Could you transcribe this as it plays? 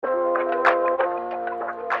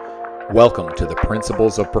Welcome to the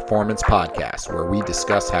Principles of Performance podcast, where we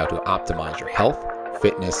discuss how to optimize your health,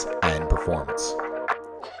 fitness, and performance.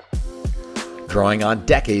 Drawing on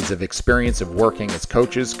decades of experience of working as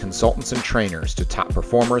coaches, consultants, and trainers to top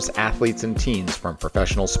performers, athletes, and teams from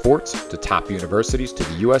professional sports to top universities to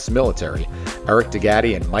the U.S. military, Eric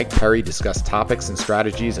DeGatti and Mike Perry discuss topics and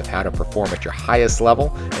strategies of how to perform at your highest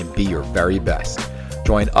level and be your very best.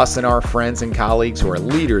 Join us and our friends and colleagues who are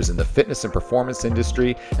leaders in the fitness and performance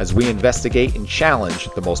industry as we investigate and challenge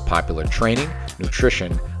the most popular training,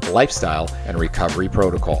 nutrition, lifestyle, and recovery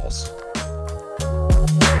protocols.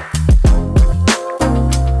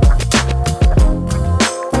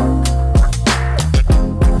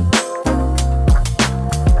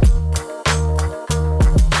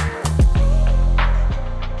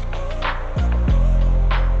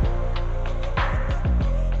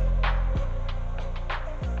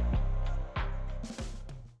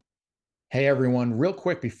 Hey everyone, real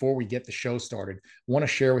quick before we get the show started, I want to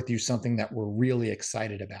share with you something that we're really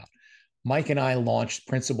excited about. Mike and I launched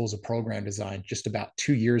Principles of Program Design just about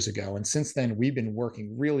 2 years ago. And since then, we've been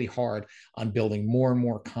working really hard on building more and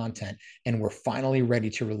more content. And we're finally ready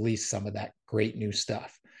to release some of that great new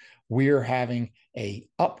stuff. We're having an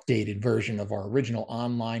updated version of our original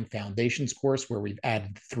online foundations course where we've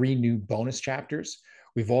added 3 new bonus chapters.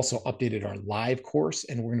 We've also updated our live course,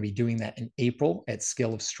 and we're going to be doing that in April at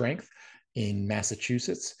Skill of Strength in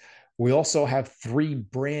Massachusetts. We also have 3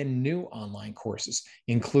 brand new online courses,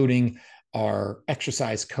 including our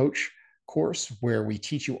exercise coach course, where we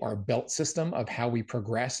teach you our belt system of how we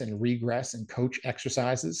progress and regress and coach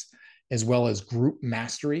exercises, as well as group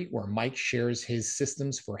mastery, where Mike shares his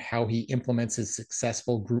systems for how he implements his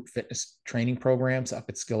successful group fitness training programs up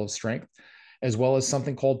at Skill of Strength, as well as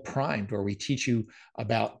something called Primed, where we teach you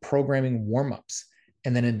about programming warm-ups.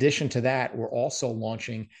 And then in addition to that, we're also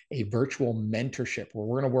launching a virtual mentorship where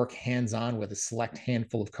we're going to work hands-on with a select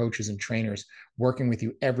handful of coaches and trainers, working with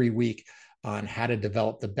you every week on how to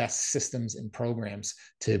develop the best systems and programs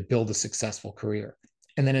to build a successful career.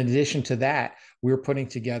 And then in addition to that, we're putting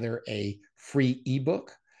together a free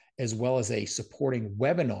ebook as well as a supporting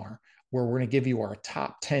webinar where we're going to give you our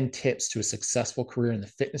top 10 tips to a successful career in the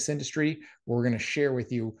fitness industry. We're going to share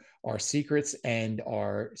with you our secrets and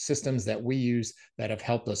our systems that we use that have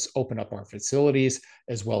helped us open up our facilities,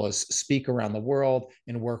 as well as speak around the world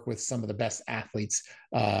and work with some of the best athletes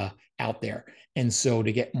out there. And so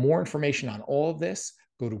to get more information on all of this,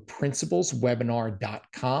 go to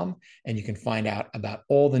principleswebinar.com and you can find out about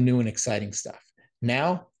all the new and exciting stuff.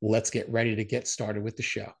 Now, let's get ready to get started with the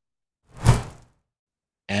show.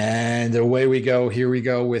 And away we go. Here we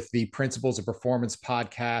go with the Principles of Performance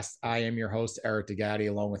podcast. I am your host, Eric DeGatti,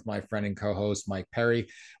 along with my friend and co-host, Mike Perry.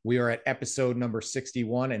 We are at episode number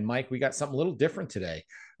 61. And Mike, we got something a little different today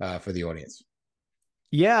for the audience.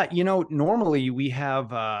 Yeah, normally we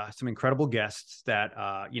have some incredible guests that,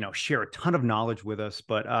 share a ton of knowledge with us.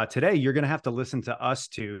 But today you're going to have to listen to us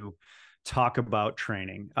to talk about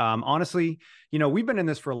training. Honestly, we've been in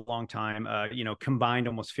this for a long time, combined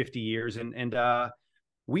almost 50 years. And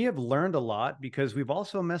we have learned a lot because we've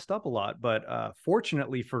also messed up a lot. But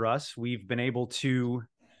fortunately for us, we've been able to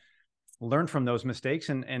learn from those mistakes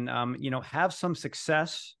and have some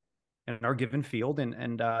success in our given field.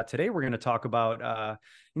 And today we're going to talk about, a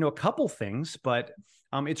couple things, but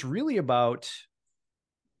it's really about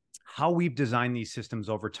how we've designed these systems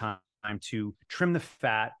over time to trim the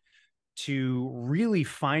fat, to really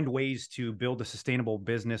find ways to build a sustainable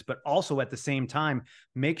business, but also at the same time,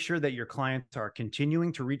 make sure that your clients are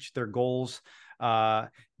continuing to reach their goals.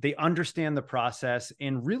 They understand the process.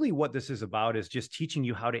 And really what this is about is just teaching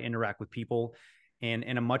you how to interact with people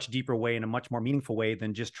in a much deeper way, in a much more meaningful way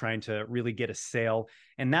than just trying to really get a sale.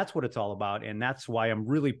 And that's what it's all about. And that's why I'm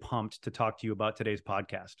really pumped to talk to you about today's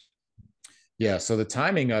podcast. Yeah. So the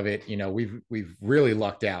timing of it, we've really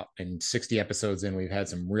lucked out. And 60 episodes in, we've had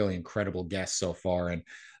some really incredible guests so far. And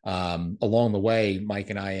along the way,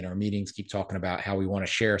 Mike and I in our meetings keep talking about how we want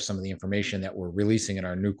to share some of the information that we're releasing in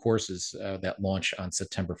our new courses that launch on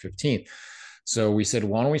September 15th. So we said,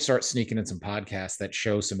 why don't we start sneaking in some podcasts that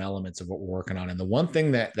show some elements of what we're working on? And the one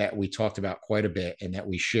thing that we talked about quite a bit and that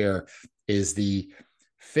we share is the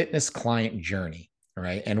fitness client journey.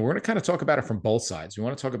 Right. And we're going to kind of talk about it from both sides. We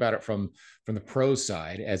want to talk about it from the pro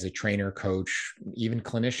side as a trainer, coach, even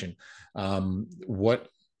clinician, what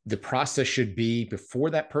the process should be before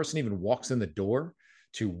that person even walks in the door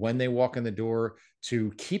to when they walk in the door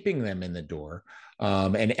to keeping them in the door,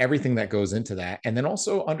 and everything that goes into that. And then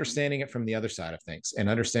also understanding it from the other side of things and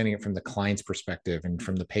understanding it from the client's perspective and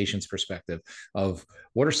from the patient's perspective of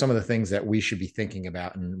what are some of the things that we should be thinking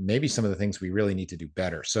about and maybe some of the things we really need to do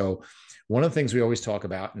better. So one of the things we always talk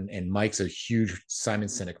about, and Mike's a huge Simon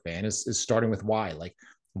Sinek fan, is starting with why. Like,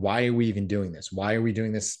 why are we even doing this? Why are we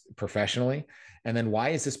doing this professionally? And then why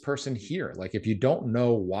is this person here? Like, if you don't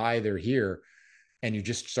know why they're here and you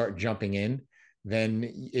just start jumping in,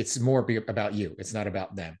 then it's more about you. It's not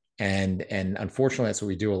about them. And unfortunately, that's what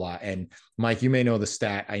we do a lot. And Mike, you may know the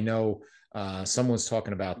stat. I know someone's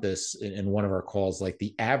talking about this in one of our calls. Like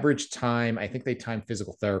the average time, I think they time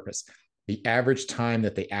physical therapists. The average time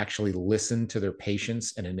that they actually listen to their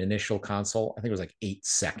patients in an initial consult, I think it was like 8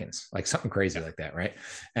 seconds, like something crazy like that, right?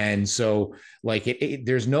 And so, like,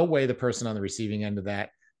 there's no way the person on the receiving end of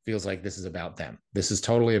that feels like this is about them. This is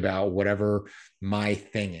totally about whatever my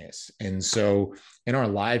thing is. And so in our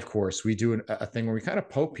live course, we do a thing where we kind of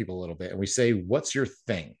poke people a little bit and we say, what's your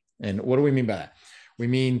thing? And what do we mean by that? We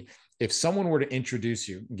mean, if someone were to introduce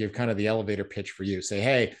you, give kind of the elevator pitch for you, say,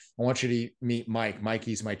 hey, I want you to meet Mike.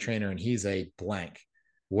 Mikey's my trainer and he's a blank.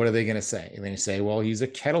 What are they going to say? And they say, well, he's a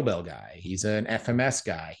kettlebell guy. He's an FMS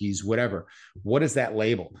guy. He's whatever. What is that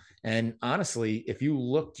label? And honestly, if you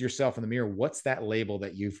looked yourself in the mirror, what's that label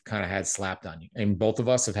that you've kind of had slapped on you? And both of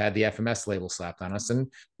us have had the FMS label slapped on us. And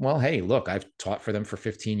well, hey, look, I've taught for them for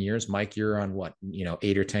 15 years. Mike, you're on what,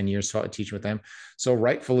 8 or 10 years teaching with them. So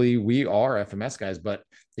rightfully, we are FMS guys. But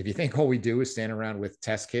if you think all we do is stand around with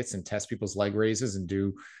test kits and test people's leg raises and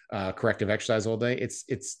do corrective exercise all day, it's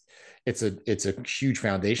a huge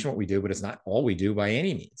foundation what we do, but it's not all we do by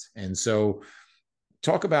any means. And so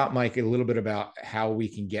talk about, Mike, a little bit about how we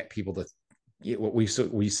can get people to what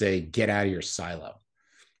we say, get out of your silo.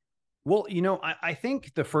 Well, I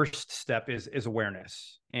think the first step is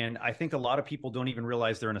awareness. And I think a lot of people don't even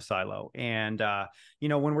realize they're in a silo. And,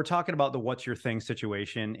 when we're talking about the what's your thing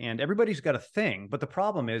situation, and everybody's got a thing, but the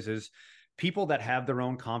problem is people that have their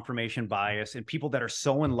own confirmation bias and people that are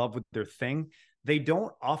so in love with their thing, they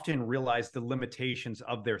don't often realize the limitations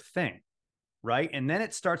of their thing. Right. And then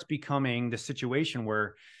it starts becoming the situation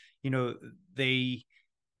where, they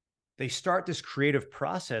start this creative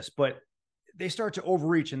process, but they start to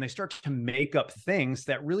overreach and they start to make up things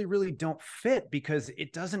that really, really don't fit because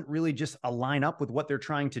it doesn't really just align up with what they're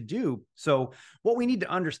trying to do. So what we need to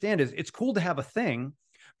understand is it's cool to have a thing,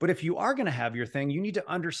 but if you are going to have your thing, you need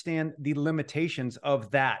to understand the limitations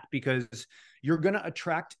of that because you're going to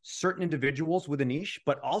attract certain individuals with a niche,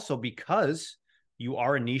 but also because you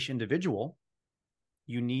are a niche individual,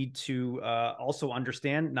 you need to also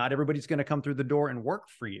understand not everybody's going to come through the door and work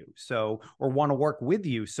for you. So, or want to work with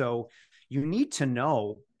you. So you need to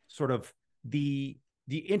know sort of the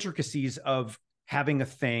intricacies of having a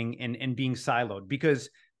thing and being siloed, because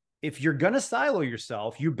if you're going to silo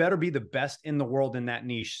yourself, you better be the best in the world in that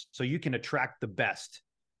niche so you can attract the best.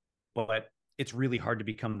 But it's really hard to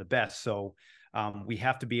become the best. So we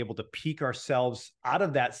have to be able to peek ourselves out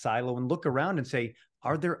of that silo and look around and say,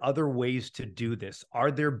 are there other ways to do this? Are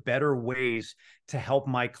there better ways to help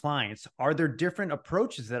my clients? Are there different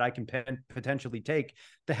approaches that I can potentially take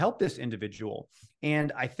to help this individual?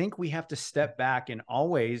 And I think we have to step back and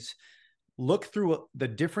always look through the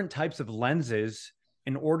different types of lenses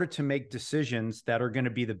in order to make decisions that are going to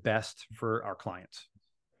be the best for our clients.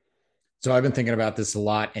 So I've been thinking about this a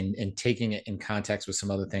lot and taking it in context with some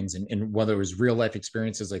other things, and whether it was real life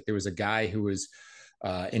experiences. Like there was a guy who was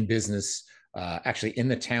in business, actually in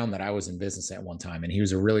the town that I was in business at one time. And he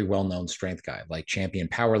was a really well-known strength guy, like champion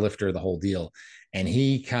power lifter, the whole deal. And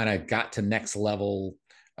he kind of got to next level,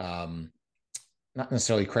 not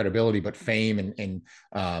necessarily credibility, but fame and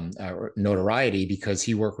notoriety because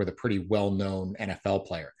he worked with a pretty well-known NFL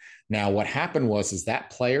player. Now, what happened is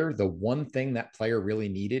that player, the one thing that player really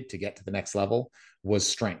needed to get to the next level was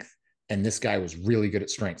strength. And this guy was really good at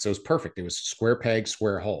strength. So it was perfect. It was square peg,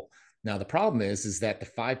 square hole. Now, the problem is that the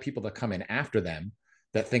 5 people that come in after them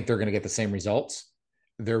that think they're going to get the same results,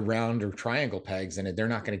 they're round or triangle pegs, and they're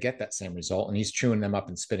not going to get that same result. And he's chewing them up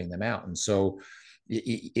and spitting them out. And so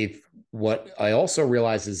if what I also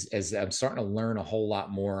realize is as I'm starting to learn a whole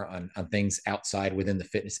lot more on things outside within the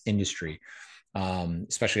fitness industry,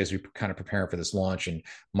 especially as we kind of prepare for this launch. And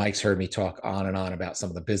Mike's heard me talk on and on about some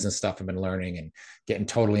of the business stuff I've been learning and getting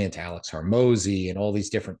totally into Alex Hormozi and all these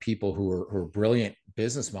different people who are brilliant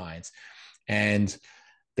business minds. And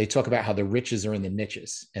they talk about how the riches are in the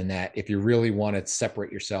niches, and that if you really want to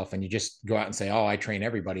separate yourself and you just go out and say, oh, I train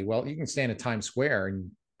everybody. Well, you can stand in Times Square and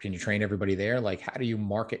can you train everybody there? Like, how do you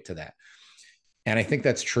market to that? And I think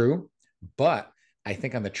that's true. But I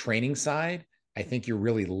think on the training side, I think you're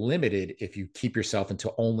really limited if you keep yourself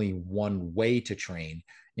into only one way to train.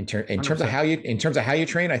 In terms of 100%. how you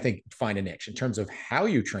train, I think find a niche. In terms of how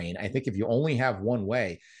you train, I think if you only have one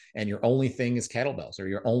way and your only thing is kettlebells, or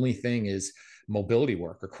your only thing is mobility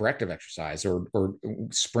work or corrective exercise or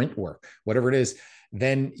sprint work, whatever it is,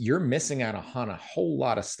 then you're missing out on a whole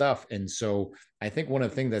lot of stuff. And so I think one of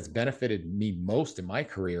the things that's benefited me most in my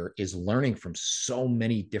career is learning from so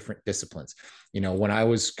many different disciplines. When I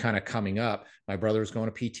was kind of coming up, my brother was going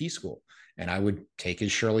to PT school, and I would take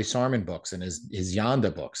his Shirley Sarman books and his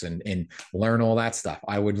Yanda books and learn all that stuff.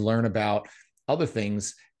 I would learn about other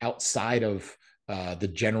things outside of the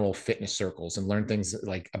general fitness circles, and learn things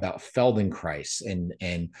like about Feldenkrais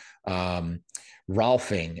and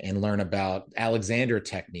Rolfing, and learn about Alexander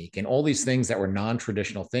technique and all these things that were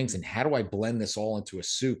non-traditional things. And how do I blend this all into a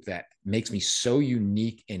soup that makes me so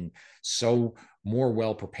unique and so more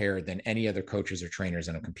well prepared than any other coaches or trainers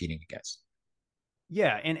that I'm competing against?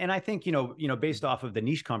 Yeah, and I think based off of the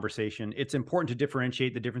niche conversation, it's important to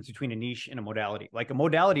differentiate the difference between a niche and a modality. Like a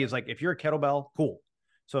modality is like, if you're a kettlebell, cool.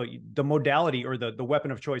 So the modality or the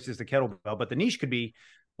weapon of choice is the kettlebell, but the niche could be,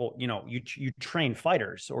 well, you train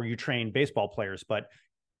fighters or you train baseball players, but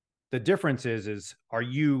the difference is are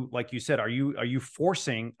you, like you said, are you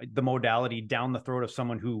forcing the modality down the throat of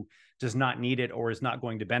someone who does not need it or is not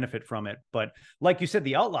going to benefit from it? But like you said,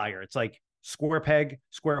 the outlier, it's like square peg,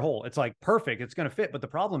 square hole. It's like perfect, it's going to fit. But the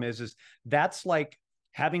problem is that's like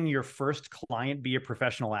having your first client be a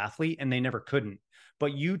professional athlete and they never couldn't,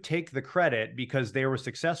 but you take the credit because they were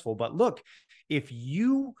successful. But look, if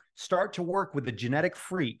you start to work with a genetic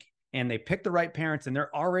freak and they pick the right parents and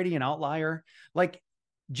they're already an outlier, like,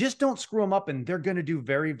 just don't screw them up and they're going to do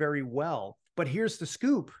very, very well. But here's the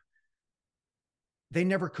scoop. They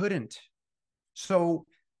never couldn't. So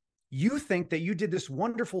you think that you did this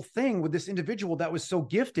wonderful thing with this individual that was so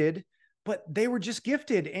gifted, but they were just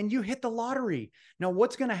gifted and you hit the lottery. Now,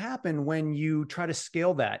 what's going to happen when you try to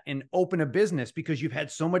scale that and open a business because you've had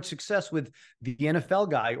so much success with the NFL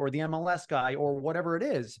guy or the MLS guy or whatever it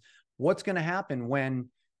is? What's going to happen when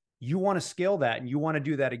you want to scale that and you want to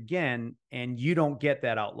do that again and you don't get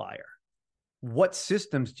that outlier? What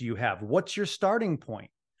systems do you have? What's your starting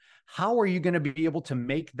point? How are you going to be able to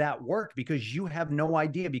make that work? Because you have no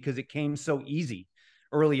idea, because it came so easy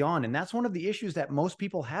early on. And that's one of the issues that most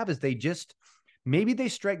people have, is maybe they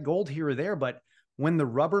strike gold here or there, but when the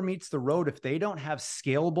rubber meets the road, if they don't have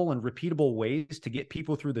scalable and repeatable ways to get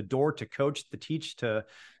people through the door, to coach, to teach, to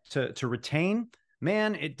retain,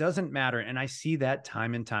 man, it doesn't matter. And I see that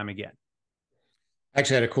time and time again.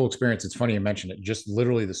 Actually, I had a cool experience. It's funny you mentioned it. Just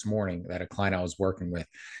literally this morning, that a client I was working with,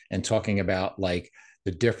 and talking about like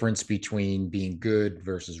the difference between being good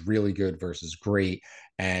versus really good versus great,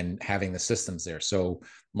 and having the systems there. So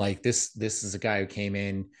like this is a guy who came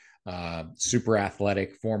in, super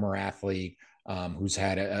athletic, former athlete, who's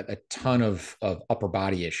had a ton of upper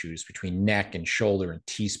body issues between neck and shoulder and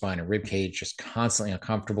T-spine and rib cage, just constantly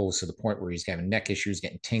uncomfortable, to the point where he's having neck issues,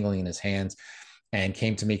 getting tingling in his hands, and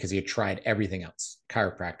came to me because he had tried everything else: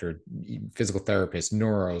 chiropractor, physical therapist,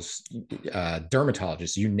 neuros,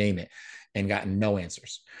 dermatologist, you name it, and gotten no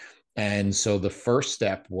answers. And so the first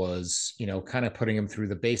step was, kind of putting him through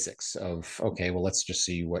the basics of, okay, well, let's just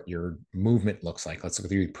see what your movement looks like. Let's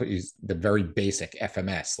put you the very basic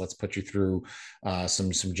FMS. Let's put you through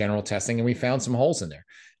some general testing. And we found some holes in there.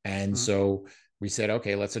 And so we said,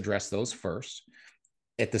 okay, let's address those first.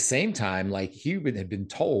 At the same time, like, he had been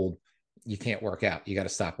told, you can't work out, you got to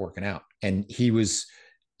stop working out. And he was,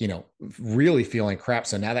 really feeling crap.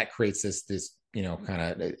 So now that creates this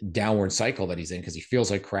kind of downward cycle that he's in, because he feels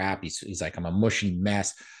like crap. He's like, I'm a mushy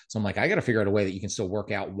mess. So I'm like, I got to figure out a way that you can still work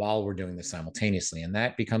out while we're doing this simultaneously. And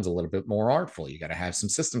that becomes a little bit more artful. You got to have some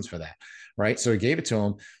systems for that. Right. So he gave it to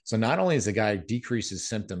him. So not only has the guy decreased his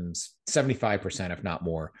symptoms 75%, if not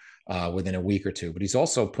more, within a week or two, but he's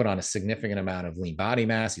also put on a significant amount of lean body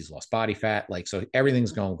mass. He's lost body fat. So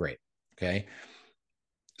everything's going great. Okay.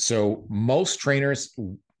 So most trainers,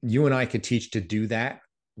 you and I could teach to do that,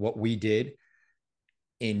 what we did,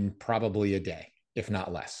 in probably a day, if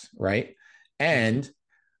not less. Right. And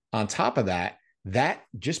on top of that,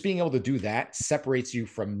 just being able to do that separates you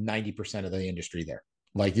from 90% of the industry there.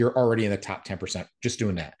 Like, you're already in the top 10%, just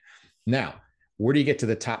doing that. Now, where do you get to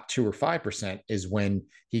the top 2 or 5% is when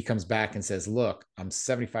he comes back and says, look, I'm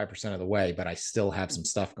 75% of the way, but I still have some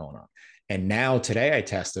stuff going on. And now today I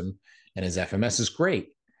test him, and his FMS is great.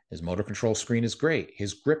 His motor control screen is great.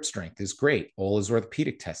 His grip strength is great. All his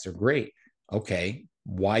orthopedic tests are great. Okay,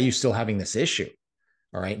 why are you still having this issue?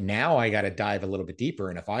 All right, now I got to dive a little bit deeper.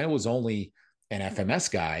 And if I was only an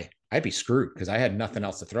FMS guy, I'd be screwed because I had nothing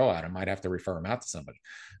else to throw at him. I'd have to refer him out to somebody.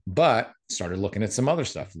 But started looking at some other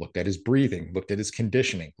stuff, looked at his breathing, looked at his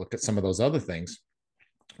conditioning, looked at some of those other things,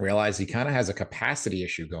 realized he kind of has a capacity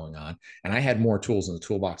issue going on. And I had more tools in the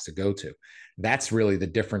toolbox to go to. That's really the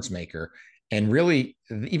difference maker. And really,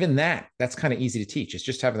 even that's kind of easy to teach. It's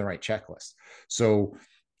just having the right checklist. So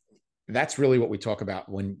that's really what we talk about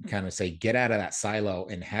when kind of say get out of that silo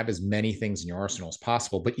and have as many things in your arsenal as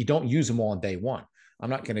possible, but you don't use them all on day one. I'm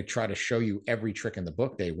not going to try to show you every trick in the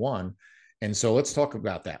book day one. And so let's talk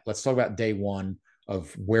about that. Let's talk about day one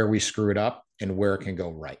of where we screw it up and where it can go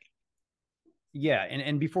right. Yeah.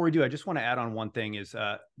 And before we do, I just want to add on one thing is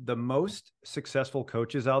the most successful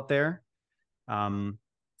coaches out there,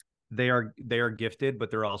 they are gifted,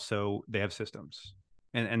 but they have systems.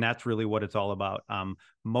 And that's really what it's all about.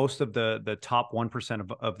 Most of the top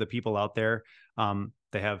 1% of the people out there,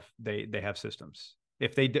 they have systems.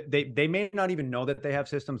 If they may not even know that they have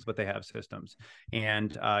systems, but they have systems,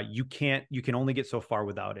 and you can only get so far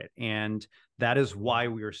without it. And that is why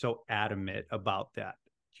we are so adamant about that.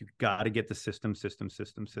 You got to get the systems,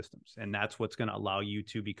 and that's what's going to allow you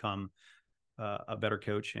to become a better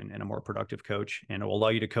coach and a more productive coach, and it will allow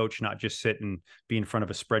you to coach, not just sit and be in front of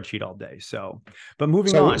a spreadsheet all day. So, but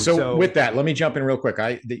moving on. So with that, let me jump in real quick.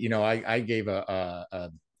 I gave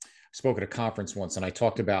spoke at a conference once, and I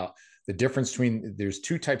talked about the difference between there's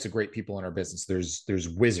two types of great people in our business. There's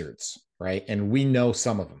wizards, right? And we know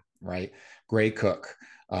some of them, right? Gray Cook,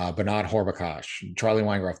 Bernard Horvath, Charlie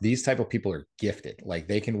Weingroff. These type of people are gifted. Like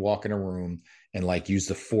they can walk in a room and like use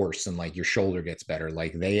the force and like your shoulder gets better.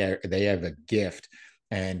 Like they have a gift.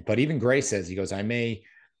 But even Gray says, he goes, I may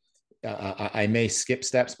skip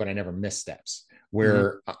steps, but I never miss steps.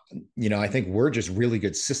 Where, I think we're just really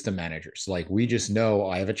good system managers. Like we just know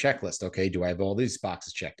I have a checklist. Okay. Do I have all these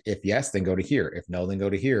boxes checked? If yes, then go to here. If no, then go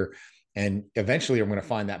to here. And eventually I'm going to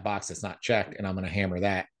find that box that's not checked and I'm going to hammer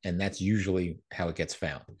that. And that's usually how it gets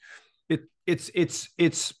found.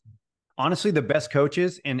 It's honestly the best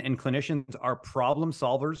coaches and clinicians are problem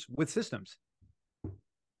solvers with systems.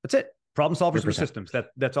 That's it. Problem solvers 100%. With systems.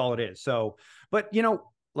 That's all it is. So, but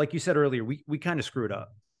like you said earlier, we kind of screwed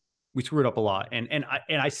up. We screwed up a lot. And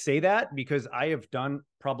I say that because I have done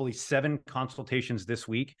probably 7 consultations this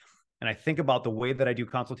week. And I think about the way that I do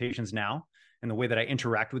consultations now and the way that I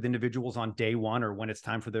interact with individuals on day one or when it's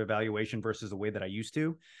time for their evaluation versus the way that I used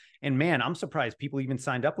to. And man, I'm surprised people even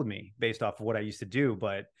signed up with me based off of what I used to do.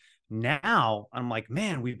 But now I'm like,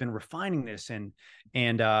 man, we've been refining this.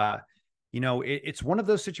 It's one of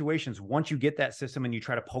those situations. Once you get that system and you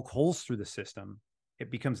try to poke holes through the system, it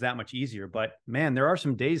becomes that much easier. But man, there are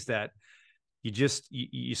some days that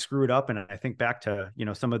you screw it up. And I think back to,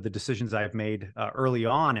 some of the decisions I've made early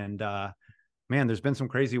on. And man, there's been some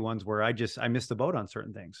crazy ones where I missed the boat on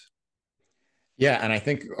certain things. Yeah. And I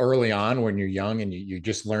think early on when you're young and you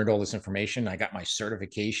just learned all this information, I got my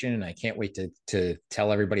certification and I can't wait to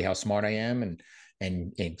tell everybody how smart I am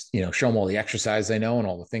and show them all the exercise I know and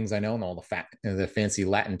all the things I know and all the fancy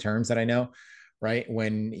Latin terms that I know. Right.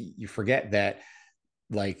 When you forget that,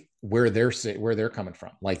 like where they're coming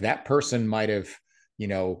from, like that person might have,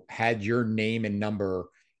 had your name and number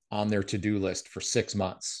on their to-do list for 6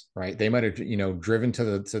 months, right? They might have, driven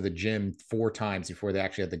to the gym 4 times before they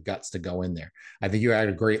actually had the guts to go in there. I think you had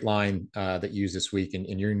a great line that you used this week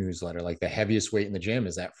in your newsletter, like the heaviest weight in the gym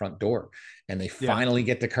is that front door. And they finally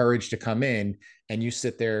get the courage to come in and you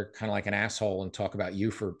sit there kind of like an asshole and talk about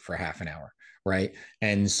you for half an hour. Right.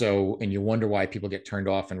 And you wonder why people get turned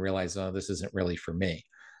off and realize, oh, this isn't really for me.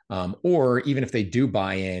 Or even if they do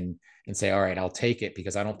buy in and say, all right, I'll take it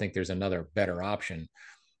because I don't think there's another better option.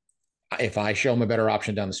 If I show them a better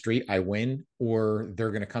option down the street, I win, or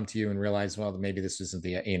they're going to come to you and realize, well, maybe this isn't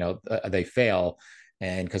they fail.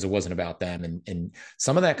 And because it wasn't about them. And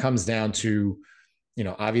some of that comes down to,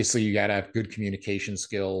 obviously you got to have good communication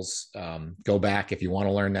skills. Go back, if you want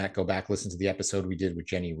to learn that, go back, listen to the episode we did with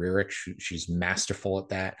Jenny Rierich. She's masterful at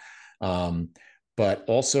that. But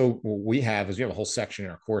also what we have a whole section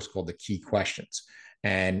in our course called the key questions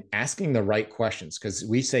and asking the right questions. Because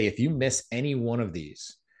we say, if you miss any one of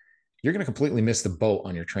these, you're going to completely miss the boat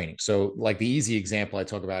on your training. So like the easy example I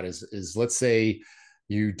talk about is let's say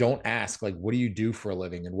you don't ask, like, what do you do for a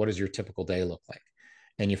living? And what does your typical day look like?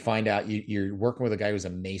 And you find out you're working with a guy who's a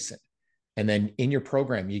mason. And then in your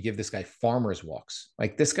program, you give this guy farmer's walks.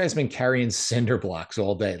 Like this guy's been carrying cinder blocks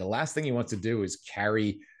all day. The last thing he wants to do is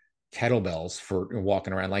carry kettlebells for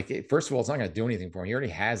walking around. Like, first of all, it's not going to do anything for him. He already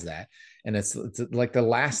has that. And it's like the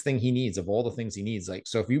last thing he needs of all the things he needs. Like,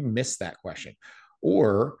 so if you miss that question,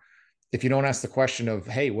 or if you don't ask the question of,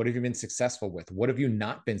 hey, what have you been successful with? What have you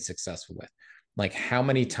not been successful with? Like how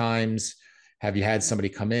many times Have you had somebody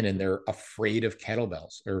come in and they're afraid of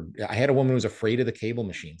kettlebells? Or I had a woman who was afraid of the cable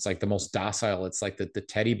machine. It's like the most docile. It's like the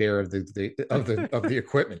teddy bear of the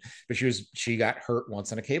equipment. But she got hurt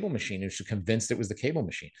once on a cable machine and she was convinced it was the cable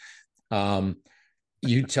machine. Um,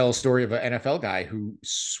 you tell a story of an NFL guy who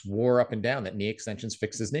swore up and down that knee extensions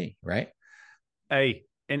fix his knee, right? Hey,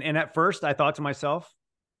 and at first I thought to myself,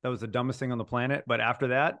 that was the dumbest thing on the planet. But after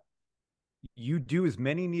that, you do as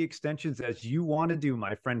many knee extensions as you want to do,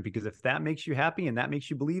 my friend, because if that makes you happy and that makes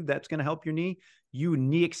you believe that's going to help your knee, you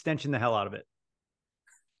knee extension the hell out of it.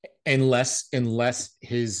 Unless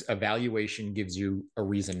his evaluation gives you a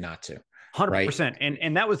reason not to. 100%.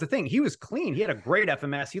 And that was the thing. He was clean. He had a great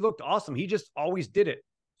FMS. He looked awesome. He just always did it.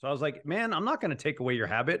 So I was like, man, I'm not going to take away your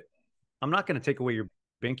habit. I'm not going to take away your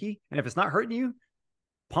binky. And if it's not hurting you,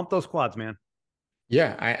 pump those quads, man.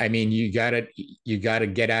 Yeah, I mean, you gotta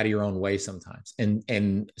get out of your own way sometimes.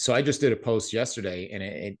 And so I just did a post yesterday,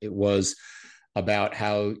 and it was about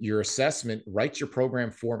how your assessment writes your program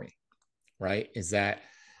for me, right? Is that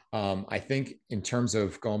I think in terms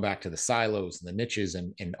of going back to the silos and the niches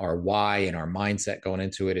and our why and our mindset going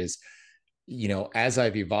into it is, as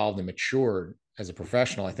I've evolved and matured as a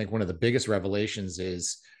professional, I think one of the biggest revelations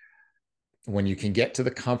is when you can get to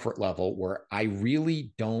the comfort level where I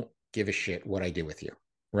really don't give a shit what I do with you,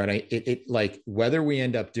 right? It like whether we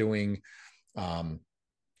end up doing,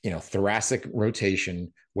 thoracic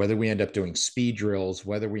rotation, whether we end up doing speed drills,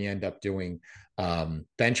 whether we end up doing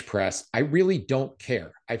bench press, I really don't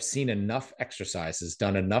care. I've seen enough exercises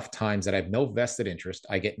done enough times that I have no vested interest.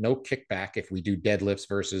 I get no kickback if we do deadlifts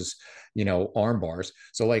versus, arm bars.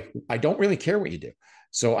 So like, I don't really care what you do.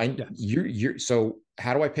 So so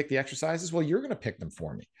how do I pick the exercises? Well, you're going to pick them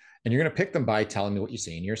for me, and you're going to pick them by telling me what you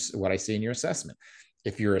see in what I see in your assessment.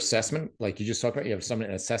 If your assessment, like you just talked about, you have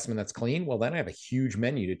an assessment that's clean, well, then I have a huge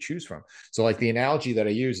menu to choose from. So like the analogy that I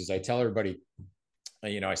use is I tell everybody,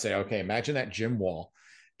 I say, okay, imagine that gym wall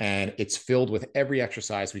and it's filled with every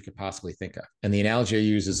exercise we could possibly think of. And the analogy I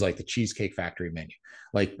use is like the Cheesecake Factory menu.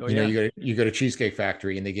 Like, you go to Cheesecake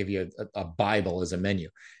Factory and they give you a Bible as a menu,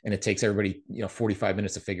 and it takes everybody, 45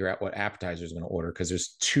 minutes to figure out what appetizer is going to order because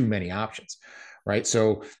there's too many options. Right.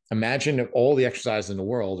 So imagine if all the exercises in the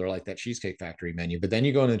world are like that Cheesecake Factory menu, but then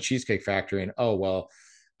you go into the Cheesecake Factory and, oh, well,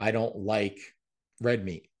 I don't like red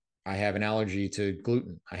meat. I have an allergy to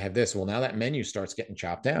gluten. I have this. Well, now that menu starts getting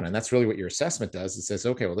chopped down. And that's really what your assessment does. It says,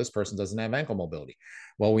 okay, well, this person doesn't have ankle mobility.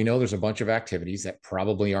 Well, we know there's a bunch of activities that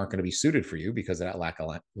probably aren't going to be suited for you because of that lack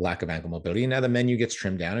of ankle mobility. And now the menu gets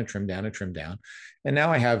trimmed down and trimmed down and trimmed down. And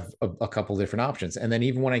now I have a couple different options. And then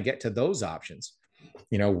even when I get to those options,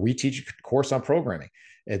 we teach a course on programming.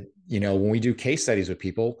 When we do case studies with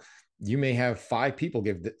people, you may have 5 people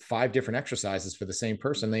give 5 different exercises for the same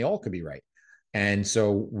person. They all could be right. And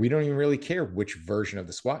so we don't even really care which version of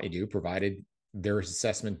the squat you do, provided their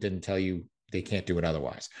assessment didn't tell you they can't do it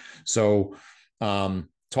otherwise. So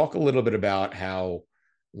talk a little bit about how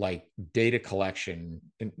like data collection,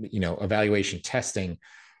 evaluation testing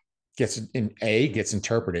gets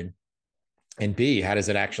interpreted, and B, how does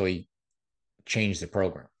it actually change the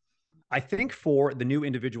program? I think for the new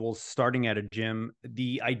individuals starting at a gym,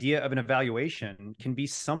 the idea of an evaluation can be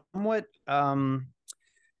somewhat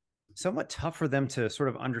tough for them to sort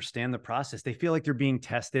of understand the process. They feel like they're being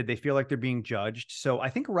tested. They feel like they're being judged. So I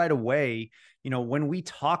think right away, when we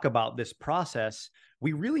talk about this process,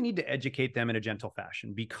 we really need to educate them in a gentle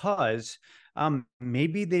fashion because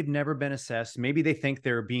maybe they've never been assessed. Maybe they think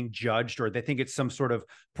they're being judged, or they think it's some sort of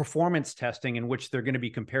performance testing in which they're going to be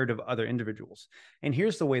compared to other individuals. And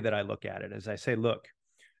here's the way that I look at it: as I say, look,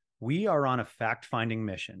 we are on a fact-finding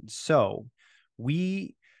mission. So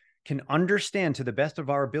we can understand to the best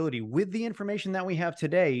of our ability with the information that we have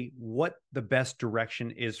today, what the best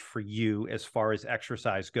direction is for you as far as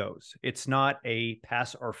exercise goes. It's not a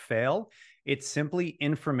pass or fail. It's simply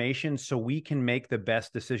information so we can make the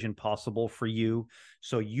best decision possible for you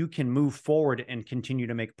so you can move forward and continue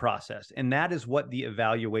to make process. And that is what the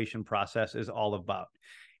evaluation process is all about.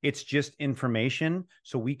 It's just information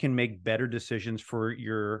so we can make better decisions for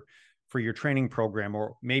your training program,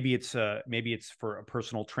 or maybe it's for a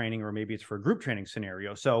personal training, or maybe it's for a group training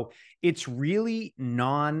scenario. So it's really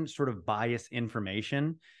sort of biased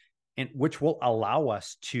information, and which will allow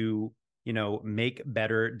us to, make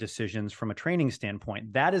better decisions from a training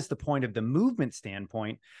standpoint. That is the point of the movement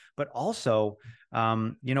standpoint. But also,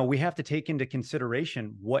 we have to take into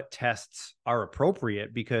consideration what tests are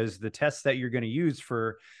appropriate, because the tests that you're going to use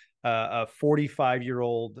for a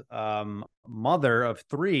 45-year-old mother of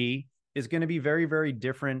 3 is going to be very, very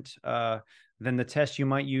different than the test you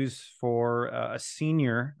might use for a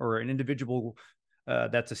senior or an individual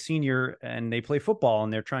that's a senior and they play football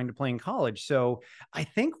and they're trying to play in college. So I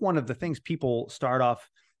think one of the things people start off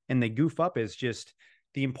and they goof up is just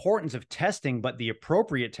the importance of testing, but the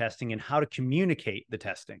appropriate testing and how to communicate the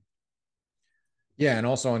testing. Yeah, and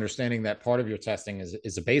also understanding that part of your testing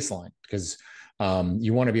is a baseline, because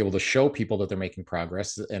you want to be able to show people that they're making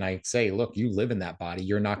progress. And I say, look, you live in that body.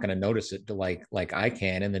 You're not going to notice it like I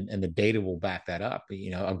can, and the data will back that up.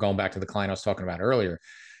 You know, I'm going back to the client I was talking about earlier.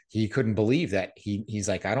 He couldn't believe that he's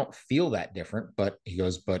like, I don't feel that different, but he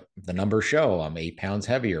goes, but the numbers show I'm 8 pounds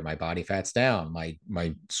heavier. My body fat's down.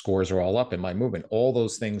 My scores are all up in my movement. All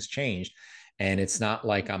those things changed. And it's not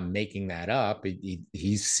like I'm making that up.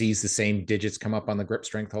 He sees the same digits come up on the grip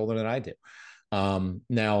strength holder that I do.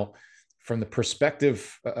 Now, from the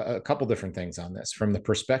perspective, a couple different things on this. From the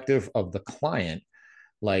perspective of the client,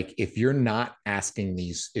 like if you're not asking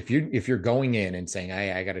these, if you're going in and saying,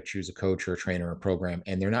 hey, I got to choose a coach or a trainer or a program,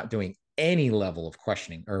 and they're not doing any level of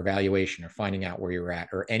questioning or evaluation or finding out where you're at,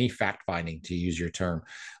 or any fact finding, to use your term,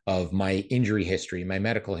 of my injury history, my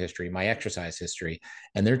medical history, my exercise history,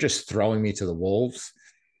 and they're just throwing me to the wolves,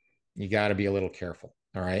 you got to be a little careful.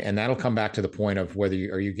 All right. And that'll come back to the point of whether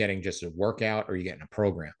are you getting just a workout or you getting a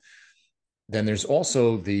program. Then there's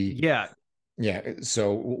also yeah.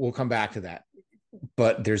 So we'll come back to that.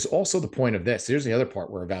 But there's also the point of this. Here's the other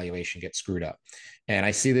part where evaluation gets screwed up. And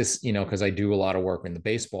I see this, because I do a lot of work in the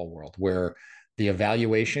baseball world, where the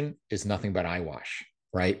evaluation is nothing but eyewash,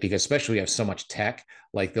 right? Because especially we have so much tech,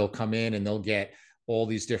 like they'll come in and they'll get all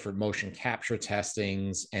these different motion capture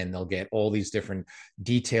testings, and they'll get all these different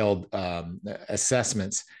detailed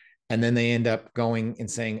assessments. And then they end up going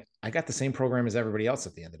and saying, I got the same program as everybody else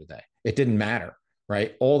at the end of the day. It didn't matter,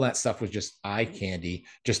 right? All that stuff was just eye candy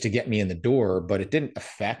just to get me in the door, but it didn't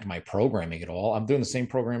affect my programming at all. I'm doing the same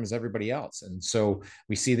program as everybody else. And so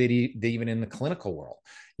we see that even in the clinical world,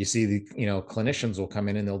 you see clinicians will come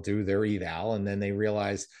in and they'll do their eval, and then they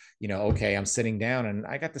realize, okay, I'm sitting down and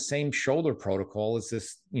I got the same shoulder protocol as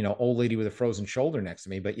this, old lady with a frozen shoulder next to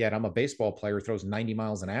me, but yet I'm a baseball player who throws 90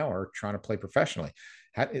 miles an hour trying to play professionally.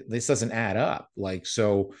 This doesn't add up.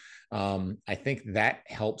 I think that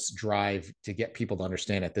helps drive to get people to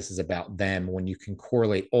understand that this is about them, when you can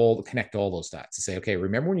connect all those dots to say, okay,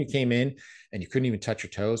 remember when you came in and you couldn't even touch your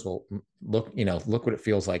toes? Well, look what it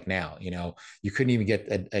feels like now. You couldn't even get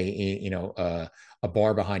a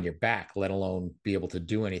bar behind your back, let alone be able to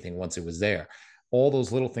do anything once it was there. All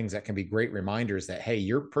those little things that can be great reminders that, hey,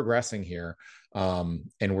 you're progressing here, and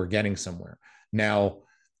we're getting somewhere. Now,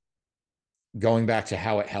 going back to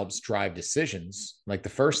how it helps drive decisions, like the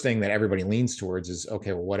first thing that everybody leans towards is,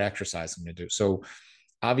 okay, well, what exercise I'm going to do? So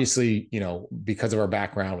obviously, because of our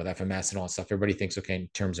background with FMS and all that stuff, everybody thinks, okay, in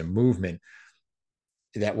terms of movement,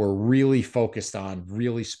 that we're really focused on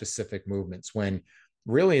really specific movements, when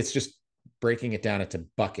really it's just breaking it down into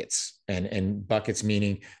buckets, and buckets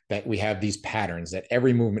meaning that we have these patterns that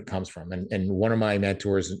every movement comes from. And one of my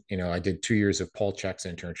mentors, I did 2 years of Paul Chek's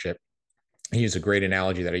internship. He used a great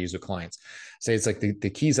analogy that I use with clients. Say it's like the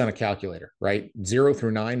keys on a calculator, right? 0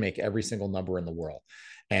 through 9 make every single number in the world.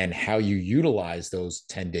 And how you utilize those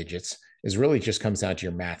 10 digits is really just comes down to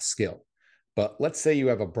your math skill. But let's say you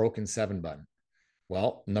have a broken 7 button.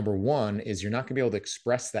 Well, number one is you're not going to be able to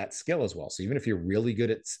express that skill as well. So even if you're really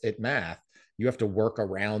good at math, you have to work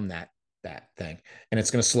around that thing, and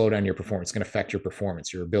it's going to slow down your performance. It's going to affect your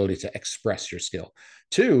performance, your ability to express your skill.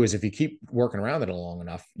 Two is if you keep working around it long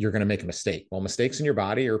enough, you're going to make a mistake. Well, mistakes in your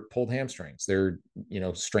body are pulled hamstrings, they're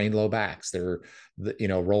strained low backs, they're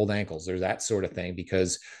rolled ankles, there's that sort of thing,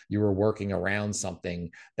 because you were working around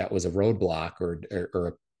something that was a roadblock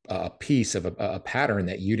or a piece of a pattern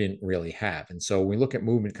that you didn't really have. And so we look at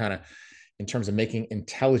movement kind of in terms of making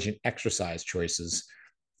intelligent exercise choices.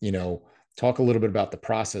 Talk a little bit about the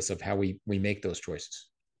process of how we make those choices.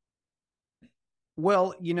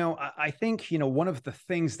 Well, I think, one of the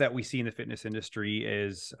things that we see in the fitness industry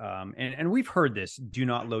is, and we've heard this, do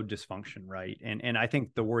not load dysfunction, right? And I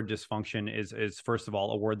think the word dysfunction is first of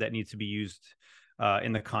all, a word that needs to be used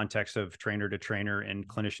in the context of trainer to trainer and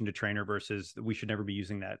clinician to trainer, versus we should never be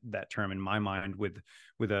using that term in my mind with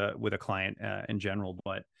a client in general.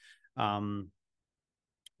 But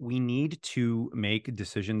we need to make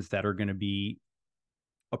decisions that are going to be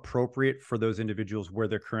appropriate for those individuals where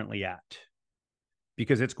they're currently at,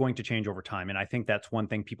 because it's going to change over time. And I think that's one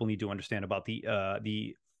thing people need to understand about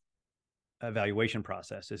the evaluation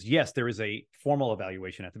process is, yes, there is a formal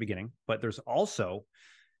evaluation at the beginning, but there's also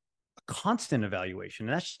a constant evaluation.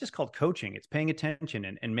 And that's just called coaching. It's paying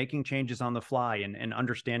attention and making changes on the fly, and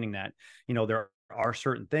understanding that, there are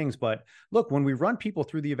certain things. But look, when we run people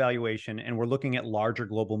through the evaluation and we're looking at larger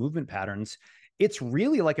global movement patterns, it's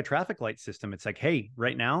really like a traffic light system. It's like, hey,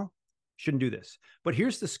 right now, shouldn't do this. But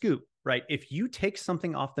here's the scoop, right? If you take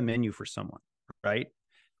something off the menu for someone, right,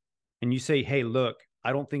 and you say, hey, look,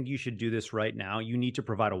 I don't think you should do this right now, you need to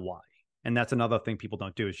provide a why. And that's another thing people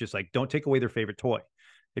don't do. It's just like, don't take away their favorite toy.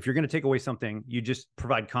 If you're going to take away something, you just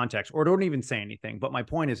provide context or don't even say anything. But my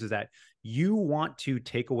point is that you want to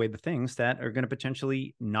take away the things that are going to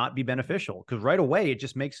potentially not be beneficial, because right away, it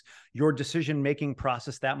just makes your decision-making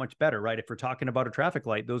process that much better, right? If we're talking about a traffic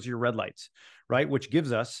light, those are your red lights, right? Which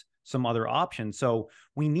gives us some other options. So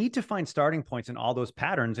we need to find starting points in all those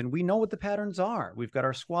patterns. And we know what the patterns are. We've got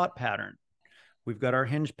our squat pattern. We've got our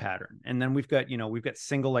hinge pattern, and then we've got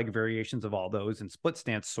single leg variations of all those and split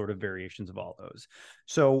stance sort of variations of all those.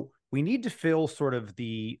 So we need to fill sort of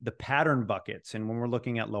the pattern buckets. And when we're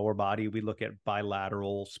looking at lower body, we look at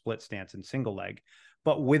bilateral, split stance, and single leg.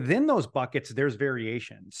 But within those buckets, there's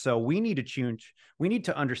variation. So we need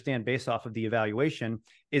to understand, based off of the evaluation,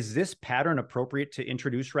 is this pattern appropriate to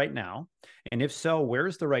introduce right now? And if so,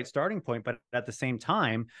 where's the right starting point? But at the same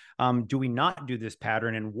time, do we not do this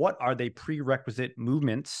pattern? And what are they prerequisite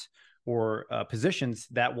movements or positions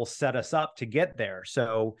that will set us up to get there?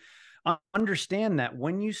 So understand that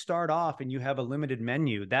when you start off and you have a limited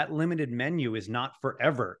menu, that limited menu is not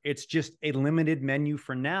forever. It's just a limited menu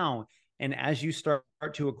for now. And as you start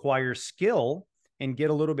to acquire skill and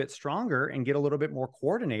get a little bit stronger and get a little bit more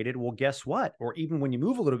coordinated, well, guess what? Or even when you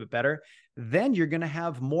move a little bit better, then you're going to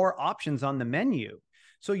have more options on the menu.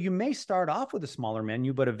 So you may start off with a smaller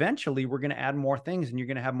menu, but eventually we're going to add more things and you're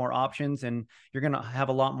going to have more options and you're going to have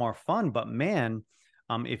a lot more fun. But man,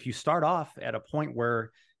 if you start off at a point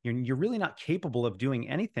where you're really not capable of doing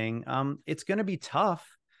anything, it's going to be tough,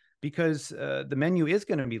 because the menu is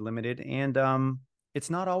going to be limited, and it's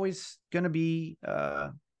not always going to be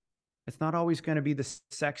the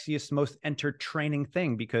sexiest, most entertaining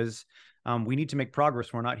thing, because we need to make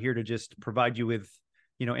progress. We're not here to just provide you with,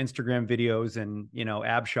 Instagram videos and,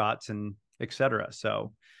 ab shots and etc.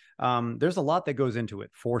 So there's a lot that goes into it,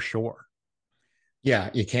 for sure. Yeah.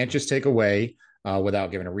 You can't just take away without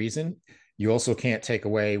giving a reason. You also can't take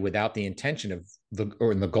away without the intention of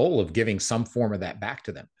the goal of giving some form of that back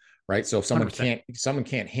to them. Right. So if someone 100%.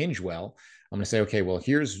 can't hinge well, I'm going to say, okay, well,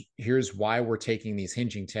 here's why we're taking these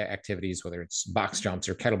hinging activities, whether it's box jumps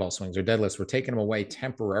or kettlebell swings or deadlifts, we're taking them away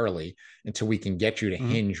temporarily until we can get you to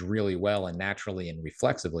hinge really well and naturally and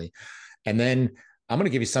reflexively. And then I'm going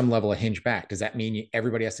to give you some level of hinge back. Does that mean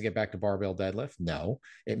everybody has to get back to barbell deadlift? No,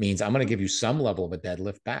 it means I'm going to give you some level of a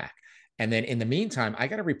deadlift back. And then in the meantime, I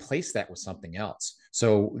got to replace that with something else.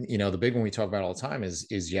 So, the big one we talk about all the time is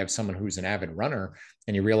you have someone who's an avid runner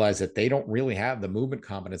and you realize that they don't really have the movement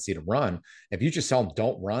competency to run. If you just tell them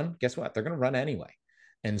don't run, guess what? They're going to run anyway.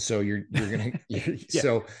 And so you're going to,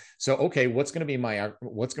 yeah. So, okay, what's going to be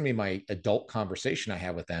my adult conversation I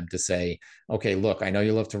have with them to say, okay, look, I know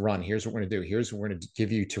you love to run. Here's what we're going to do. Here's what we're going to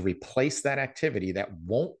give you to replace that activity that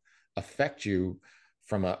won't affect you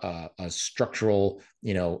from a structural,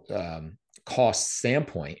 cost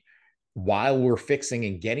standpoint, while we're fixing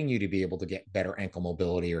and getting you to be able to get better ankle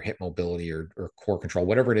mobility or hip mobility or core control,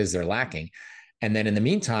 whatever it is they're lacking. And then in the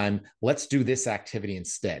meantime, let's do this activity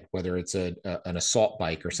instead, whether it's an assault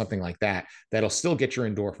bike or something like that, that'll still get your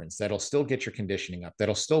endorphins, that'll still get your conditioning up,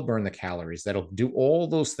 that'll still burn the calories, that'll do all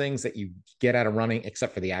those things that you get out of running,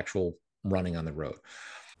 except for the actual running on the road.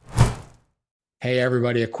 Hey,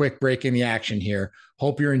 everybody, a quick break in the action here.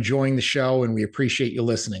 Hope you're enjoying the show and we appreciate you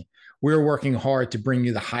listening. We're working hard to bring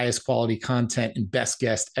you the highest quality content and best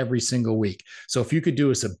guests every single week. So if you could do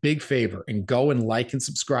us a big favor and go and like and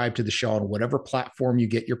subscribe to the show on whatever platform you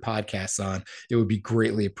get your podcasts on, it would be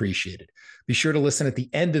greatly appreciated. Be sure to listen at the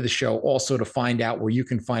end of the show also to find out where you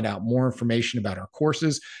can find out more information about our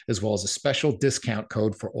courses, as well as a special discount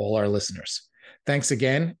code for all our listeners. Thanks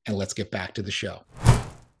again, and let's get back to the show.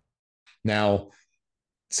 Now,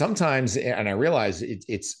 sometimes, and I realize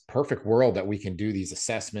it's perfect world that we can do these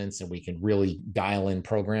assessments and we can really dial in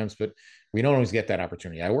programs, but we don't always get that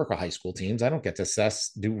opportunity. I work with high school teams. I don't get to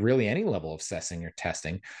do really any level of assessing or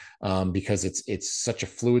testing because it's such a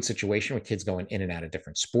fluid situation with kids going in and out of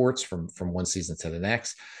different sports from one season to the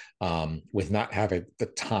next, with not having the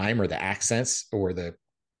time or the access or the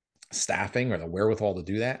staffing or the wherewithal to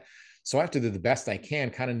do that. So I have to do the best I can,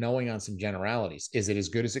 kind of knowing on some generalities. Is it as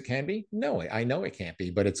good as it can be? No, I know it can't be,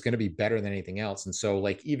 but it's going to be better than anything else. And so,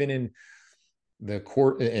 like, even in,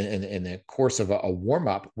 in the course of a warm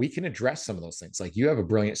up, we can address some of those things. Like you have a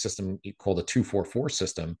brilliant system called the 244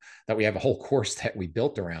 system that we have a whole course that we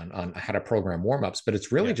built around on how to program warm ups, but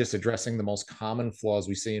it's really just addressing the most common flaws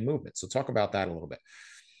we see in movement. So talk about that a little bit.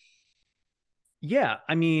 Yeah,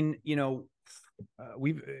 I mean,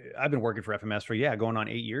 I've been working for FMS for going on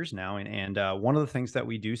 8 years now, and one of the things that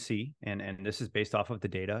we do see, and this is based off of the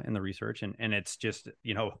data and the research, and it's just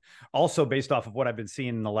also based off of what I've been seeing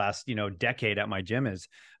in the last decade at my gym is,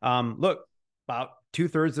 look, about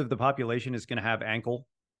 2/3 of the population is going to have ankle,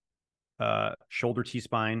 shoulder,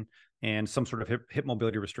 T-spine, and some sort of hip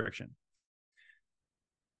mobility restriction.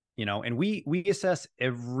 And we assess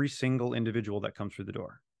every single individual that comes through the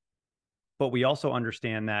door. But we also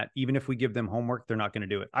understand that even if we give them homework, they're not going to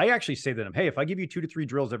do it. I actually say to them, hey, if I give you 2 to 3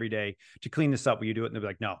 drills every day to clean this up, will you do it? And they'll be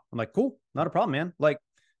like, no. I'm like, cool, not a problem, man. Like,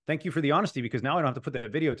 thank you for the honesty, because now I don't have to put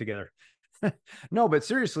that video together. No, but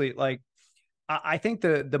seriously, like, I think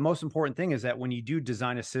the most important thing is that when you do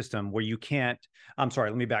design a system where you can't, I'm sorry,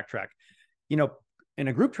 let me backtrack. In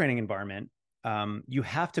a group training environment, you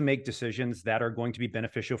have to make decisions that are going to be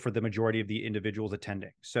beneficial for the majority of the individuals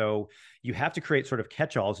attending. So you have to create sort of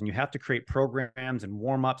catch-alls, and you have to create programs and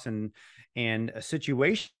warm-ups and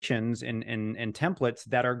situations and templates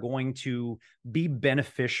that are going to be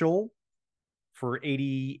beneficial for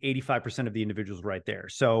 85% of the individuals right there.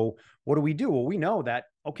 So what do? Well, we know that,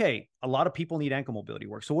 okay, a lot of people need ankle mobility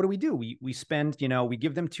work. So what do? We spend, we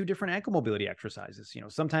give them 2 different ankle mobility exercises.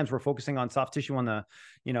 Sometimes we're focusing on soft tissue on the,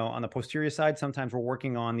 on the posterior side. Sometimes we're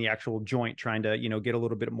working on the actual joint, trying to, get a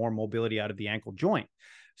little bit more mobility out of the ankle joint.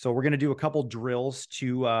 So we're going to do a couple drills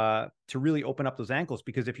to really open up those ankles,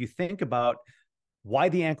 because if you think about why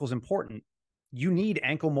the ankle is important, you need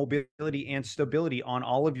ankle mobility and stability on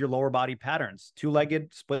all of your lower body patterns,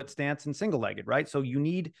 2-legged, split stance, and single-legged, right? So you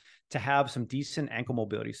need to have some decent ankle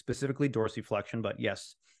mobility, specifically dorsiflexion, but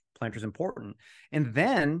yes, plantar is important. And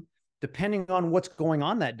then depending on what's going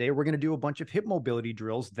on that day, we're going to do a bunch of hip mobility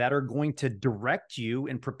drills that are going to direct you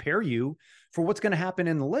and prepare you for what's going to happen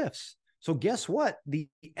in the lifts. So guess what? The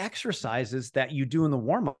exercises that you do in the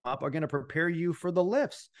warm-up are going to prepare you for the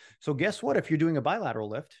lifts. So guess what? If you're doing a bilateral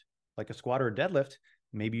lift, like a squat or a deadlift,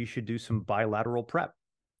 maybe you should do some bilateral prep.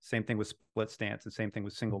 Same thing with split stance, and same thing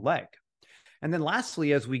with single leg. And then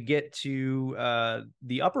lastly, as we get to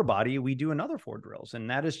the upper body, we do another 4 drills, and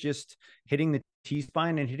that is just hitting the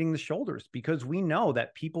T-spine and hitting the shoulders, because we know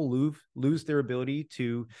that people lose their ability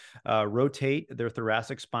to rotate their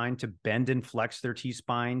thoracic spine, to bend and flex their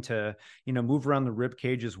T-spine, to move around the rib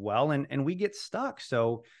cage as well, and we get stuck.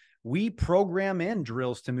 So we program in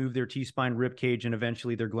drills to move their T-spine, rib cage, and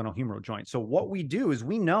eventually their glenohumeral joint. So what we do is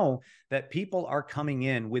we know that people are coming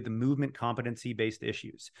in with movement competency-based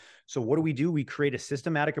issues. So what do? We create a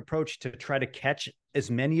systematic approach to try to catch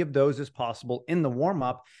as many of those as possible in the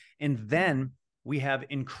warm-up. And then we have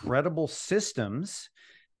incredible systems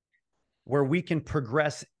where we can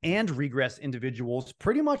progress and regress individuals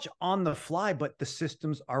pretty much on the fly, but the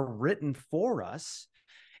systems are written for us.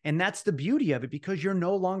 And that's the beauty of it, because you're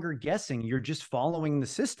no longer guessing, you're just following the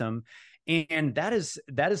system. And that is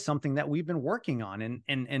something that we've been working on.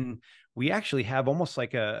 And we actually have almost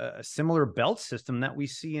like a similar belt system that we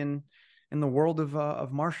see in the world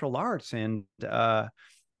of martial arts. And,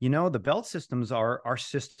 the belt systems are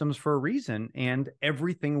systems for a reason, and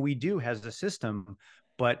everything we do has a system,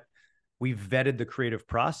 but we've vetted the creative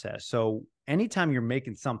process. So anytime you're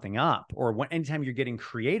making something up, or anytime you're getting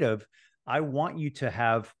creative, I want you to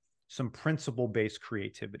have some principle-based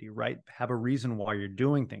creativity, right? Have a reason why you're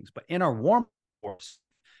doing things. But in our warm course,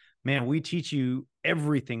 man, we teach you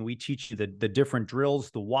everything. We teach you the different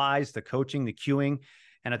drills, the whys, the coaching, the cueing.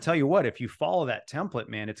 And I tell you what, if you follow that template,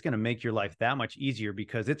 man, it's going to make your life that much easier,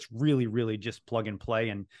 because it's really, really just plug and play.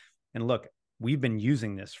 And look, we've been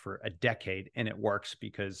using this for a decade, and it works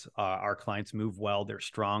because our clients move well. They're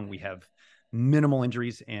strong. We have minimal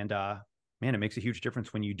injuries, and man, it makes a huge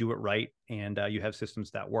difference when you do it right, and you have systems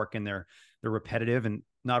that work, and they're repetitive. And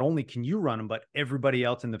not only can you run them, but everybody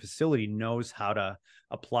else in the facility knows how to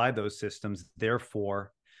apply those systems.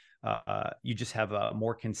 Therefore, you just have a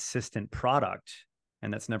more consistent product,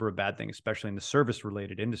 and that's never a bad thing, especially in the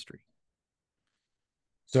service-related industry.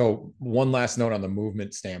 So one last note on the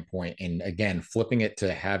movement standpoint, and again, flipping it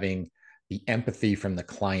to having the empathy from the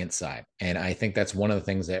client side. And I think that's one of the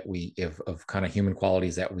things that we, of kind of human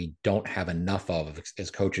qualities that we don't have enough of as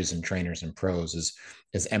coaches and trainers and pros,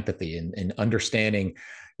 is empathy and understanding,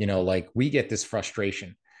 like we get this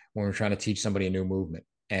frustration when we're trying to teach somebody a new movement.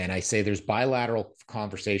 And I say there's bilateral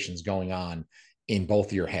conversations going on in both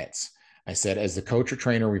of your heads. I said, as the coach or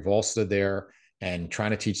trainer, we've all stood there and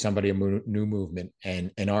trying to teach somebody a new movement.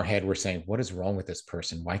 And in our head, we're saying, what is wrong with this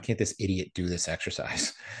person? Why can't this idiot do this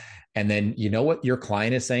exercise? And then you know what your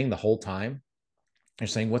client is saying the whole time? They're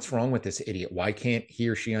saying, what's wrong with this idiot? Why can't he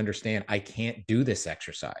or she understand I can't do this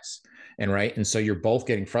exercise? And right. And so you're both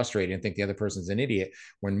getting frustrated and think the other person's an idiot,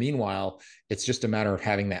 when meanwhile, it's just a matter of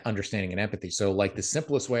having that understanding and empathy. So, like, the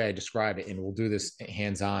simplest way I describe it, and we'll do this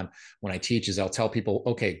hands on when I teach, is I'll tell people,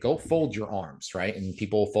 okay, go fold your arms, right? And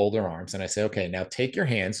people fold their arms. And I say, okay, now take your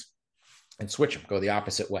hands and switch them, go the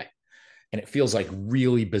opposite way. And it feels like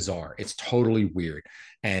really bizarre. It's totally weird.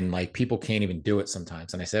 And like people can't even do it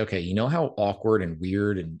sometimes. And I say, okay, you know how awkward and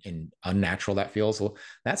weird and unnatural that feels? Well,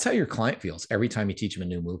 that's how your client feels every time you teach them a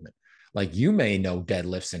new movement. Like, you may know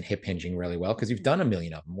deadlifts and hip hinging really well because you've done a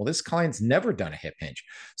million of them. Well, this client's never done a hip hinge.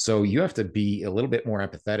 So you have to be a little bit more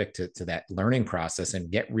empathetic to that learning process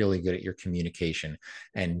and get really good at your communication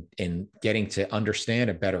and getting to understand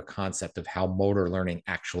a better concept of how motor learning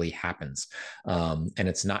actually happens. And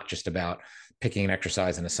it's not just about picking an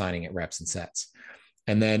exercise and assigning it reps and sets.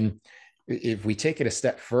 And then if we take it a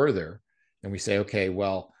step further and we say, okay,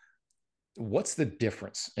 well, what's the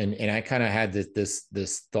difference? And I kind of had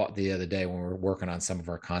this thought the other day when we were working on some of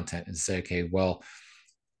our content, and say, okay, well,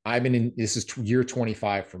 I've been in, this is year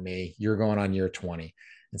 25 for me. You're going on year 20,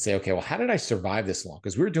 and say, okay, well, how did I survive this long?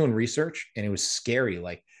 Because we were doing research and it was scary.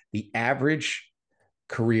 Like, the average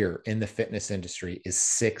career in the fitness industry is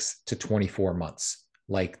 6 to 24 months.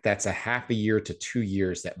 Like, that's a half a year to 2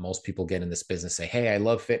 years that most people get in this business, say, hey, I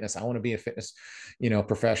love fitness, I want to be a fitness,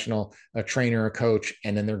 professional, a trainer, a coach,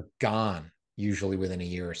 and then they're gone usually within a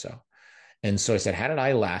year or so. And so I said, how did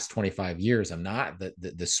I last 25 years? I'm not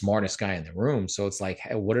the smartest guy in the room. So it's like,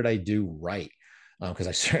 hey, what did I do right? Because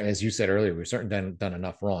as you said earlier, we've certainly done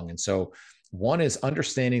enough wrong. And so one is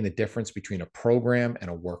understanding the difference between a program and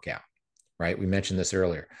a workout, right? We mentioned this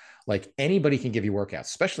earlier. Like, anybody can give you workouts,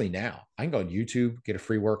 especially now. I can go on YouTube, get a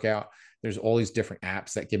free workout. There's all these different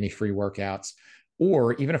apps that give me free workouts.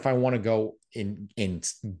 Or even if I want to go and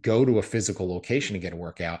go to a physical location to get a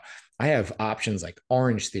workout, I have options like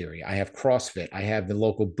Orange Theory. I have CrossFit. I have the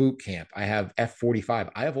local boot camp. I have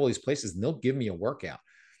F45. I have all these places, and they'll give me a workout.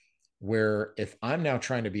 Where if I'm now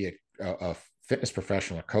trying to be a fitness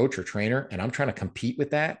professional, a coach or trainer, and I'm trying to compete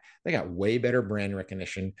with that, they got way better brand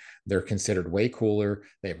recognition. They're considered way cooler.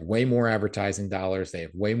 They have way more advertising dollars. They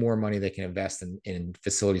have way more money they can invest in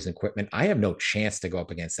facilities and equipment. I have no chance to go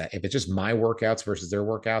up against that. If it's just my workouts versus their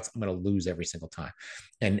workouts, I'm going to lose every single time.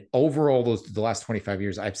 And overall, the last 25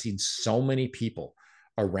 years, I've seen so many people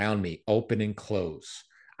around me open and close.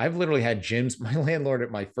 I've literally had gyms. My landlord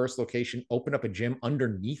at my first location opened up a gym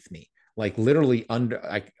underneath me, like literally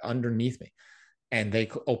underneath me, and they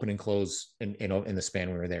open and close in the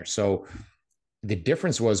span we were there. So the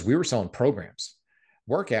difference was we were selling programs.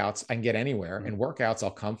 Workouts I can get anywhere, and workouts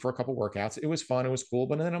I'll come for a couple workouts. It was fun, it was cool,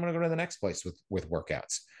 but then I'm going to go to the next place with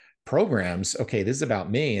workouts. Programs, okay, this is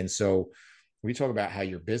about me. And so we talk about how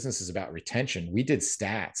your business is about retention. We did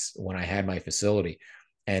stats when I had my facility,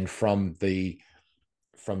 and from the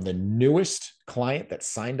newest client that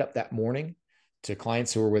signed up that morning to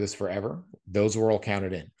clients who were with us forever, those were all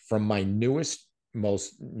counted in. From my newest,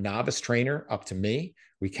 most novice trainer up to me,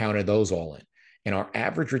 we counted those all in. And our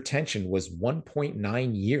average retention was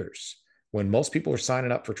 1.9 years. When most people are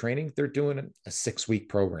signing up for training, they're doing a 6-week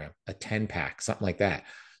program, a 10-pack, something like that.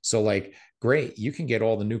 So, like, great, you can get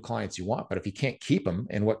all the new clients you want, but if you can't keep them,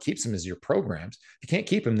 and what keeps them is your programs, if you can't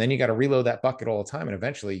keep them, then you got to reload that bucket all the time. And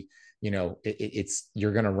eventually,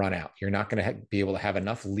 you're going to run out. You're not going to be able to have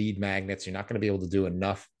enough lead magnets. You're not going to be able to do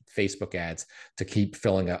enough Facebook ads to keep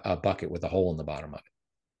filling a bucket with a hole in the bottom of it.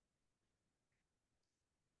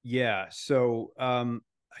 Yeah. So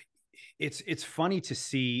it's funny to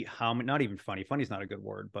see how, not even funny is not a good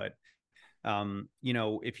word, but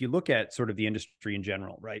if you look at sort of the industry in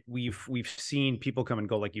general, right, we've seen people come and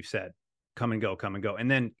go, like you've said, come and go. And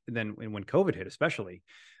then when COVID hit, especially,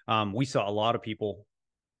 we saw a lot of people.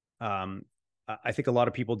 I think a lot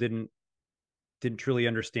of people didn't truly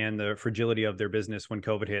understand the fragility of their business when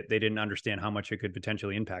COVID hit. They didn't understand how much it could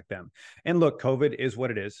potentially impact them. And look, COVID is what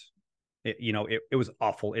it is. It was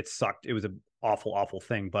awful. It sucked. It was an awful, awful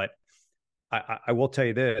thing. But I will tell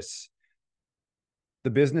you this,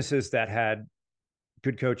 the businesses that had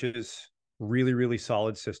good coaches, really, really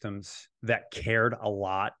solid systems, that cared a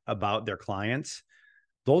lot about their clients,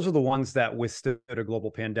 those are the ones that withstood a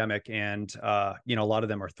global pandemic. And, a lot of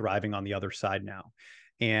them are thriving on the other side now.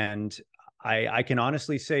 And I can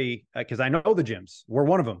honestly say, because I know the gyms, we're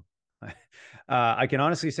one of them. I can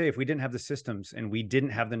honestly say if we didn't have the systems and we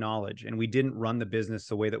didn't have the knowledge and we didn't run the business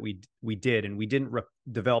the way that we did, and we didn't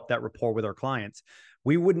develop that rapport with our clients,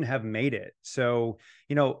 we wouldn't have made it. So,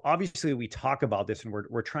 obviously we talk about this and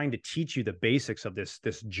we're trying to teach you the basics of this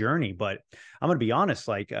journey, but I'm going to be honest,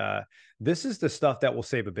 like, this is the stuff that will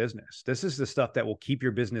save a business. This is the stuff that will keep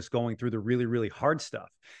your business going through the really, really hard stuff.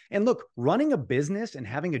 And look, running a business and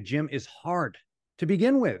having a gym is hard to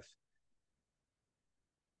begin with.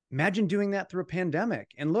 Imagine doing that through a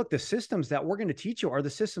pandemic. And look, the systems that we're going to teach you are the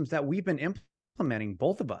systems that we've been implementing,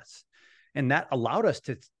 both of us. And that allowed us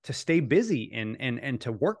to stay busy and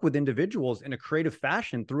to work with individuals in a creative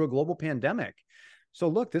fashion through a global pandemic. So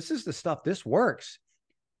look, this is the stuff, this works.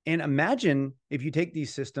 And imagine if you take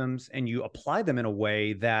these systems and you apply them in a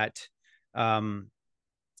way that you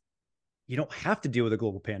don't have to deal with a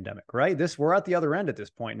global pandemic, right? We're at the other end at this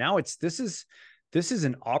point. Now this is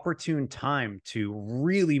an opportune time to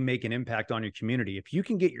really make an impact on your community. If you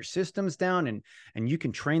can get your systems down and you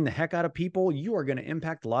can train the heck out of people, you are going to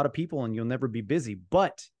impact a lot of people and you'll never be busy.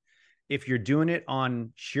 But if you're doing it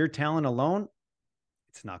on sheer talent alone,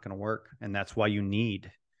 it's not going to work. And that's why you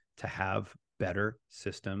need to have better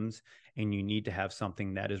systems and you need to have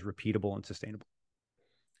something that is repeatable and sustainable.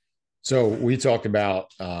 So we talked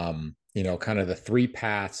about, kind of the three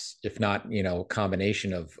paths, if not,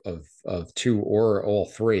 combination of two or all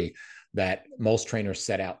three that most trainers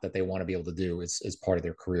set out that they want to be able to do as part of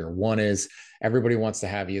their career. One is everybody wants to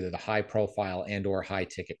have either the high profile and or high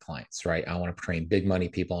ticket clients, right? I want to train big money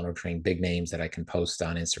people. I want to train big names that I can post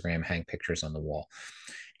on Instagram, hang pictures on the wall,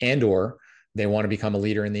 and or they want to become a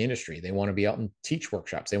leader in the industry. They want to be out and teach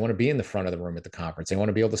workshops. They want to be in the front of the room at the conference. They want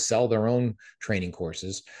to be able to sell their own training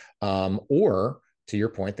courses. Or to your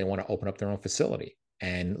point, they want to open up their own facility.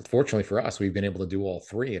 And fortunately for us, we've been able to do all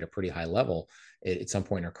three at a pretty high level at some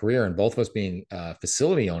point in our career. And both of us being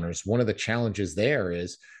facility owners, one of the challenges there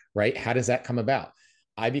is, right, how does that come about?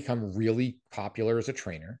 I become really popular as a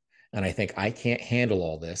trainer. And I think I can't handle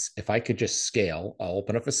all this. If I could just scale, I'll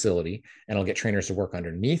open a facility and I'll get trainers to work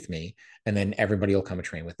underneath me, and then everybody will come and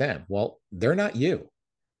train with them. Well, they're not you,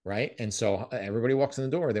 right? And so everybody walks in the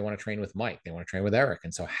door, they want to train with Mike, they want to train with Eric.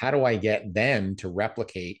 And so how do I get them to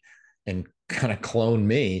replicate and kind of clone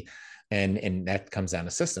me? And that comes down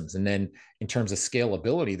to systems. And then in terms of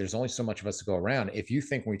scalability, there's only so much of us to go around. If you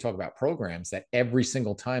think when we talk about programs that every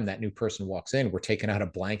single time that new person walks in, we're taking out a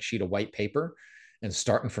blank sheet of white paper and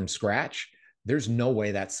starting from scratch, there's no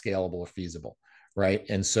way that's scalable or feasible, right?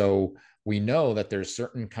 And so we know that there's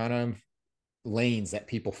certain kind of lanes that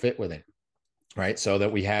people fit within, right? So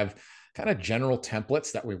that we have kind of general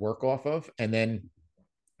templates that we work off of, and then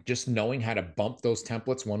just knowing how to bump those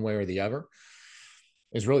templates one way or the other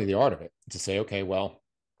is really the art of it. To say, okay, well,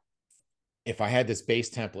 if I had this base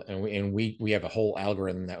template, and we have a whole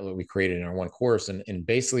algorithm that we created in our one course, and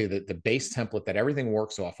basically the base template that everything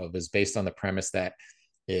works off of is based on the premise that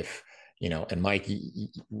if, and Mike,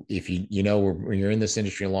 if when you're in this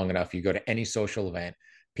industry long enough, you go to any social event,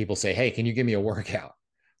 people say, hey, can you give me a workout?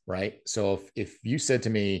 Right? So if you said to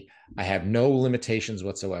me, I have no limitations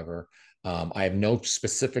whatsoever, I have no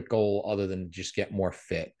specific goal other than just get more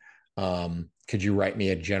fit, could you write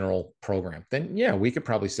me a general program? Then yeah, we could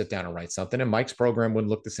probably sit down and write something, and Mike's program wouldn't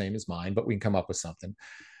look the same as mine, but we can come up with something.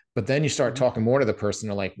 But then you start talking more to the person,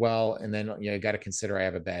 they're like, well, and then you got to consider I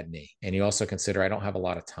have a bad knee, and you also consider I don't have a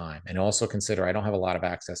lot of time, and also consider I don't have a lot of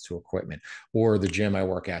access to equipment, or the gym I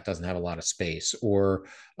work at doesn't have a lot of space, or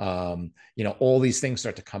all these things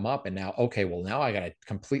start to come up. And now, okay, well, now I got to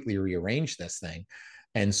completely rearrange this thing.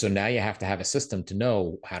 And so now you have to have a system to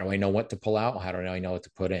know, how do I know what to pull out? How do I know what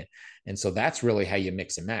to put in? And so that's really how you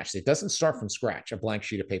mix and match. It doesn't start from scratch, a blank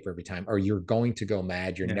sheet of paper every time, or you're going to go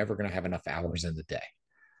mad. You're never going to have enough hours in the day.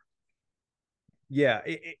 Yeah.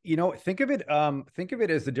 Think of it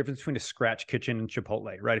as the difference between a scratch kitchen and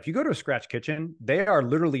Chipotle, right? If you go to a scratch kitchen, they are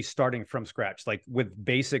literally starting from scratch, like with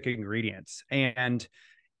basic ingredients. And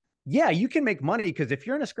yeah, you can make money because if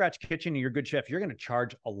you're in a scratch kitchen and you're a good chef, you're going to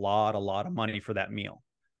charge a lot of money for that meal.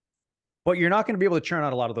 But you're not going to be able to churn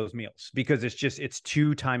out a lot of those meals because it's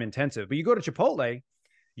too time intensive. But you go to Chipotle,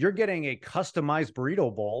 you're getting a customized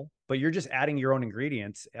burrito bowl, but you're just adding your own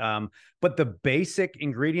ingredients. But the basic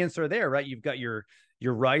ingredients are there, right? You've got your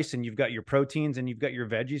rice, and you've got your proteins, and you've got your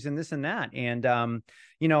veggies, and this and that. And,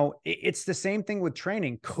 it's the same thing with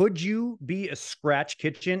training. Could you be a scratch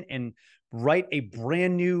kitchen and write a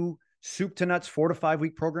brand new soup to nuts 4 to 5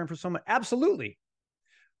 week program for someone? Absolutely.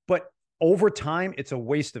 But over time, it's a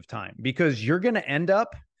waste of time because you're going to end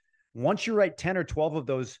up, once you write 10 or 12 of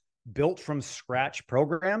those built from scratch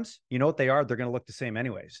programs, you know what they are? They're going to look the same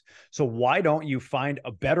anyways. So why don't you find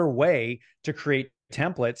a better way to create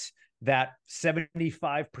templates that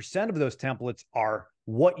 75% of those templates are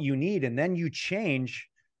what you need. And then you change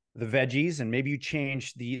the veggies, and maybe you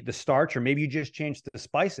change the starch, or maybe you just change the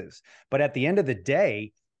spices. But at the end of the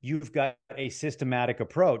day, you've got a systematic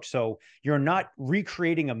approach. So you're not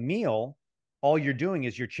recreating a meal. All you're doing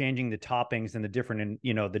is you're changing the toppings and the different,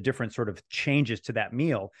 the different sort of changes to that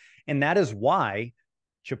meal. And that is why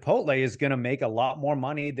Chipotle is going to make a lot more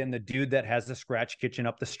money than the dude that has the scratch kitchen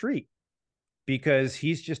up the street, because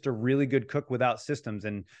he's just a really good cook without systems.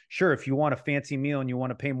 And sure, if you want a fancy meal and you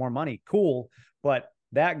want to pay more money, cool. But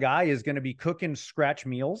that guy is going to be cooking scratch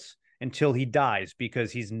meals until he dies,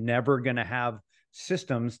 because he's never going to have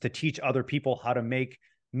systems to teach other people how to make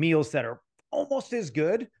meals that are almost as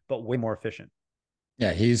good, but way more efficient.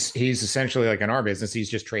 Yeah, he's essentially like in our business, he's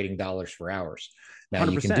just trading dollars for hours. Now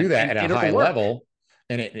you can 100%. do that at a high level,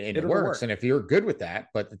 and it works. Work. And if you're good with that,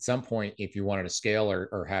 but at some point, if you wanted to scale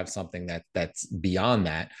or have something that's beyond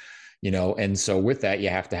that, and so with that, you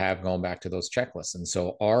have to have going back to those checklists. And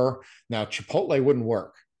so now Chipotle wouldn't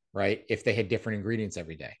work, right, if they had different ingredients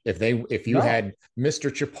every day. If you had Mr.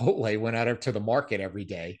 Chipotle went out to the market every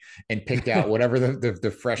day and picked out whatever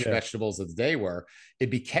the fresh vegetables of the day were, it'd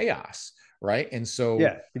be chaos, right? And so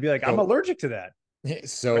you'd be like, I'm allergic to that.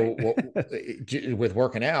 So with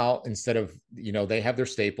working out, instead of, they have their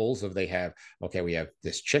staples of, we have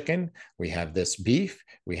this chicken, we have this beef,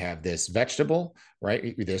 we have this vegetable,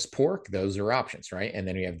 right? This pork, those are options, right? And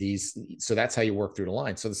then we have these. So that's how you work through the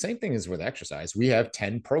line. So the same thing is with exercise. We have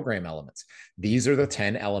 10 program elements. These are the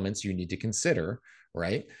 10 elements you need to consider,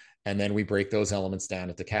 right? And then we break those elements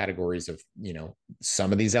down into categories of,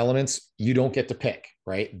 some of these elements you don't get to pick,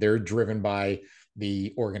 right? They're driven by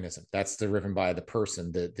the organism. That's driven by the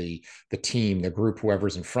person, the team, the group,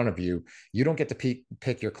 whoever's in front of you. You don't get to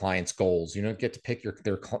pick your client's goals. You don't get to pick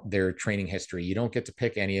their training history. You don't get to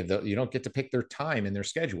pick any of the. You don't get to pick their time and their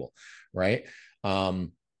schedule, right?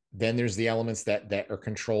 Then there's the elements that are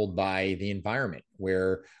controlled by the environment,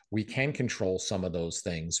 where we can control some of those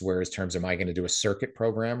things. Whereas in terms of, am I going to do a circuit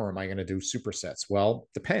program or am I going to do supersets? Well,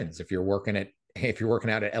 depends. If you're working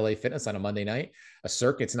out at LA Fitness on a Monday night, a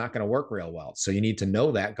circuit's not going to work real well. So you need to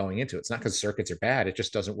know that going into it. It's not because circuits are bad. It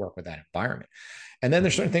just doesn't work with that environment. And then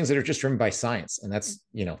there's certain things that are just driven by science. And that's,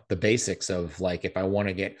 the basics of, like, if I want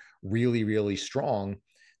to get really, really strong,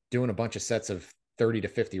 doing a bunch of sets of 30 to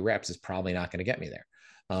 50 reps is probably not going to get me there.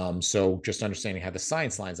 So just understanding how the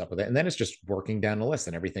science lines up with it. And then it's just working down the list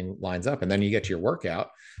and everything lines up. And then you get to your workout.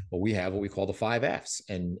 Well, we have what we call the 5 Fs.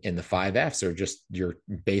 And the 5 Fs are just your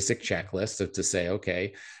basic checklist to say,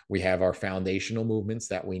 okay, we have our foundational movements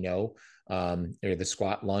that we know, the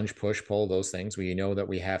squat, lunge, push, pull, those things. We know that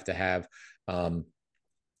we have to have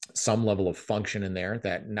some level of function in there,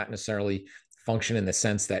 that not necessarily function in the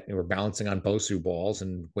sense that we're balancing on Bosu balls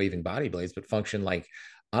and waving body blades, but function like,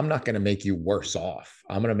 I'm not going to make you worse off.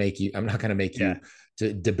 I'm not going to make you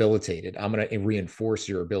debilitated. I'm going to reinforce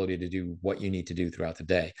your ability to do what you need to do throughout the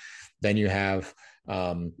day. Then you have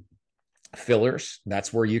fillers.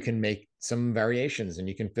 That's where you can make some variations and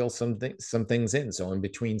you can fill some things in. So in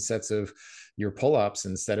between sets of your pull-ups,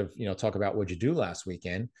 instead of, talk about what you do last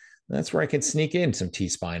weekend, that's where I can sneak in some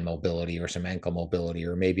T-spine mobility or some ankle mobility,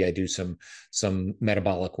 or maybe I do some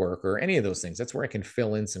metabolic work or any of those things. That's where I can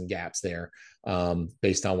fill in some gaps there,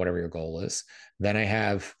 based on whatever your goal is. Then I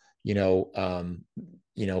have, your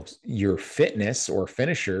fitness or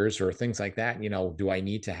finishers or things like that. Do I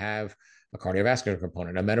need to have a cardiovascular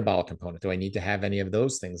component, a metabolic component? Do I need to have any of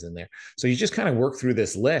those things in there? So you just kind of work through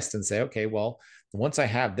this list and say, okay, well, once I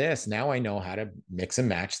have this, now I know how to mix and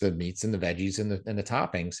match the meats and the veggies and the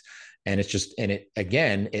toppings. And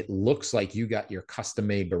it looks like you got your custom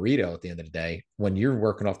made burrito at the end of the day, when you're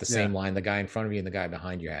working off the same line the guy in front of you and the guy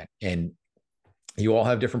behind you had. And you all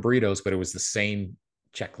have different burritos, but it was the same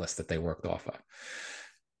checklist that they worked off of.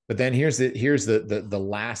 But then here's the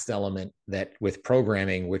last element that with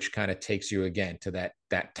programming, which kind of takes you again to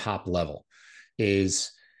that top level,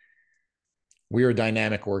 is we are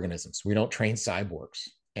dynamic organisms. We don't train cyborgs.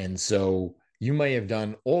 And so you may have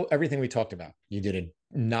done everything we talked about. You did a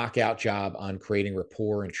knockout job on creating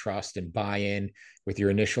rapport and trust and buy-in with your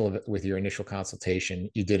initial consultation.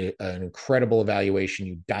 You did an incredible evaluation.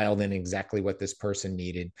 You dialed in exactly what this person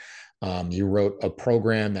needed. You wrote a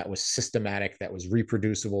program that was systematic, that was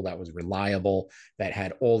reproducible, that was reliable, that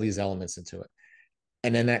had all these elements into it.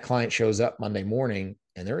 And then that client shows up Monday morning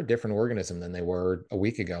and they're a different organism than they were a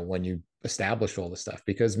week ago when you established all this stuff,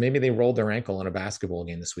 because maybe they rolled their ankle in a basketball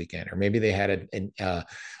game this weekend, or maybe they had a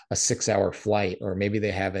 6-hour flight, or maybe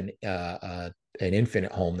they have an infant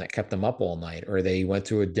at home that kept them up all night, or they went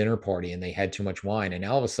to a dinner party and they had too much wine. And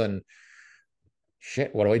all of a sudden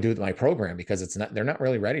shit, what do I do with my program? Because they're not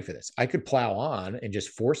really ready for this. I could plow on and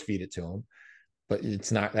just force feed it to them, but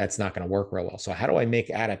that's not going to work real well. So how do I make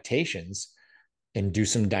adaptations and do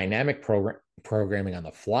some dynamic programming on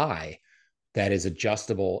the fly that is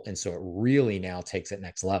adjustable? And so it really now takes it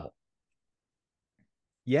next level.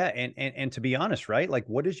 Yeah, and to be honest, right? Like,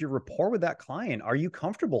 what is your rapport with that client? Are you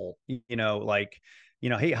comfortable?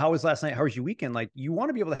 Hey, how was last night? How was your weekend? Like, you want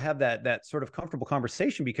to be able to have that sort of comfortable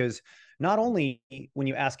conversation, because not only when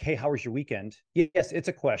you ask, hey, how was your weekend? Yes, it's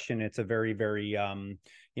a question. It's a very, very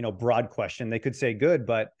broad question. They could say good,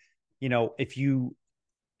 but if you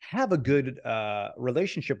have a good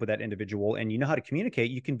relationship with that individual and you know how to communicate,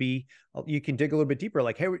 you can dig a little bit deeper.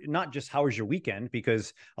 Like, hey, not just how was your weekend,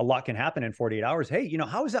 because a lot can happen in 48 hours. Hey,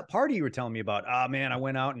 how was that party you were telling me about? Ah, man, I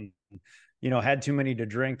went out and had too many to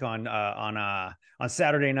drink on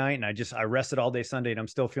Saturday night, and I rested all day Sunday, and I'm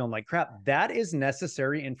still feeling like crap. That is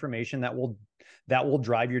necessary information that will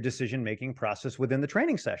drive your decision making process within the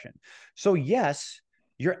training session. So yes,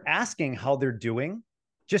 you're asking how they're doing,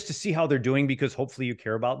 just to see how they're doing, because hopefully you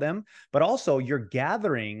care about them, but also you're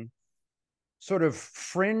gathering sort of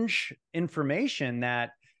fringe information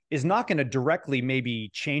that is not going to directly maybe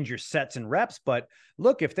change your sets and reps. But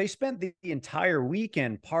look, if they spent the entire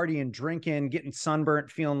weekend partying, drinking, getting sunburnt,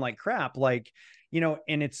 feeling like crap, and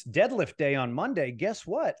it's deadlift day on Monday, guess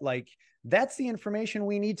what? Like, that's the information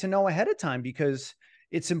we need to know ahead of time, because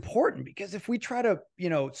it's important. Because if we try to,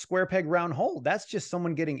 square peg round hole, that's just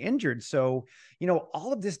someone getting injured. So,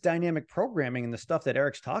 all of this dynamic programming and the stuff that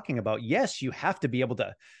Eric's talking about, yes, you have to be able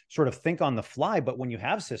to sort of think on the fly, but when you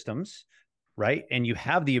have systems, right, and you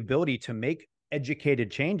have the ability to make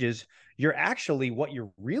educated changes, what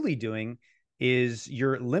you're really doing is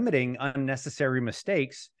you're limiting unnecessary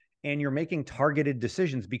mistakes, and you're making targeted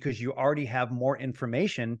decisions, because you already have more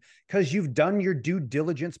information, because you've done your due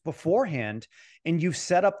diligence beforehand, and you've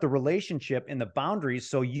set up the relationship and the boundaries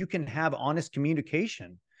so you can have honest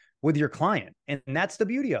communication with your client. And that's the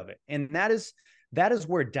beauty of it. And that is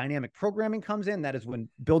where dynamic programming comes in. That is when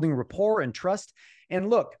building rapport and trust.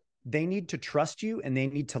 And look, they need to trust you and they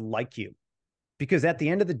need to like you, because at the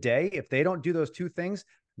end of the day, if they don't do those two things,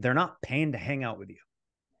 they're not paying to hang out with you.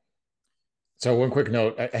 So one quick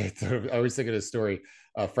note, I always think of this story.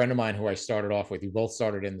 A friend of mine who I started off with, we both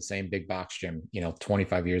started in the same big box gym,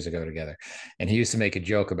 25 years ago together. And he used to make a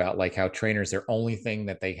joke about like how trainers, their only thing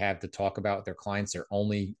that they have to talk about with their clients, their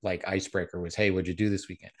only like icebreaker was, hey, what'd you do this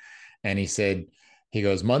weekend? And he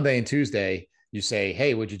goes, Monday and Tuesday, you say,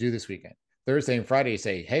 hey, what'd you do this weekend? Thursday and Friday, you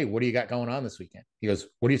say, hey, what do you got going on this weekend? He goes,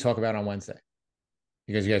 what do you talk about on Wednesday?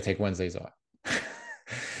 He goes, you got to take Wednesdays off.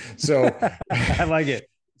 So I like it.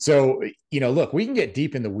 So, look, we can get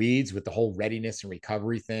deep in the weeds with the whole readiness and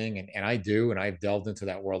recovery thing. And I do, and I've delved into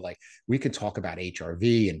that world. Like, we could talk about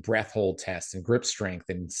HRV and breath hold tests and grip strength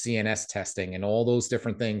and CNS testing and all those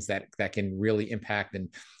different things that can really impact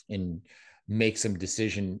and make some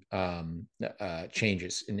decision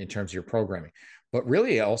changes in terms of your programming. But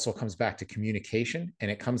really, it also comes back to communication, and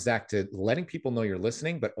it comes back to letting people know you're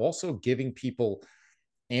listening, but also giving people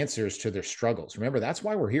answers to their struggles. Remember, that's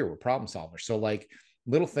why we're here. We're problem solvers. So like,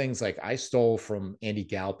 little things like I stole from Andy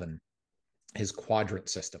Galpin his quadrant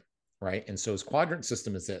system, right? And so his quadrant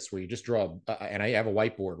system is this, where you just draw, and I have a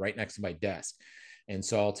whiteboard right next to my desk. And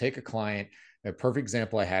so I'll take a client, a perfect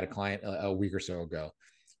example. I had a client a week or so ago.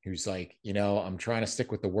 He was like, I'm trying to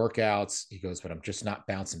stick with the workouts. He goes, but I'm just not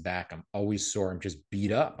bouncing back. I'm always sore. I'm just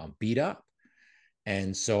beat up. I'm beat up.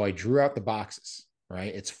 And so I drew out the boxes,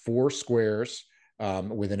 right? It's 4 squares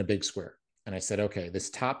within a big square. And I said, okay, this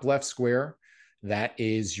top left square, that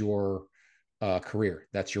is your career.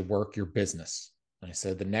 That's your work, your business. And I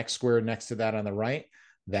said, the next square next to that on the right,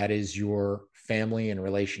 that is your family and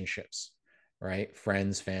relationships, right?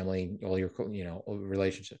 Friends, family, all your,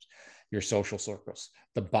 relationships, your social circles.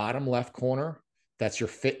 The bottom left corner, that's your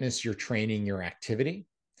fitness, your training, your activity.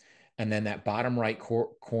 And then that bottom right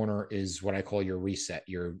corner is what I call your reset,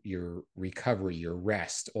 your recovery, your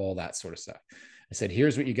rest, all that sort of stuff. I said,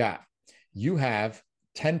 here's what you got. You have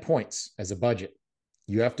 10 points as a budget.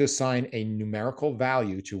 You have to assign a numerical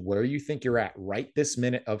value to where you think you're at right this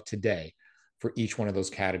minute of today for each one of those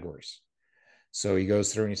categories. So he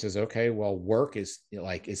goes through and he says, okay, well, work is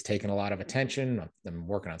taking a lot of attention. I'm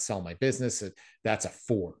working on selling my business. That's a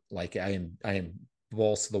 4. Like I am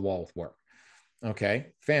balls to the wall with work. Okay.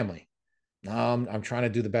 Family. I'm trying to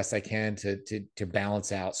do the best I can to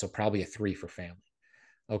balance out. So probably a 3 for family.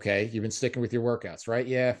 Okay. You've been sticking with your workouts, right?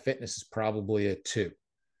 Yeah. Fitness is probably a 2.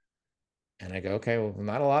 And I go, okay, well,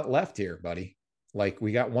 not a lot left here, buddy. Like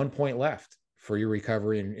we got 1 point left for your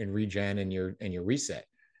recovery and regen and your reset.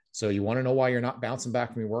 So you want to know why you're not bouncing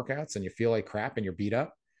back from your workouts and you feel like crap and you're beat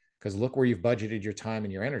up? Because look where you've budgeted your time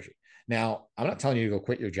and your energy. Now, I'm not telling you to go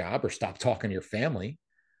quit your job or stop talking to your family.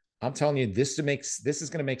 I'm telling you, this is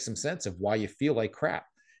going to make some sense of why you feel like crap.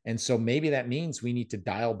 And so maybe that means we need to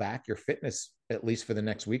dial back your fitness at least for the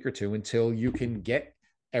next week or two until you can get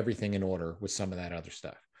everything in order with some of that other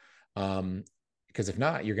stuff. Because if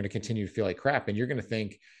not, you're going to continue to feel like crap, and you're going to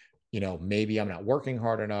think, maybe I'm not working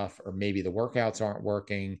hard enough, or maybe the workouts aren't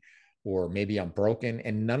working, or maybe I'm broken.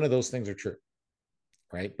 And none of those things are true.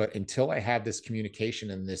 Right. But until I have this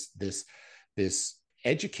communication and this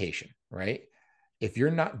education, right? If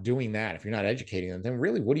you're not doing that, if you're not educating them, then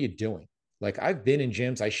really, what are you doing? Like, I've been in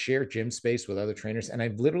gyms, I share gym space with other trainers, and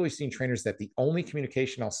I've literally seen trainers that the only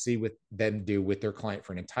communication I'll see with them do with their client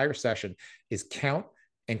for an entire session is count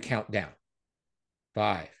and count down.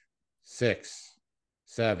 5, 6,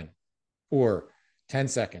 7, or 10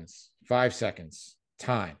 seconds, 5 seconds,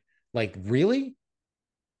 time. Like, really?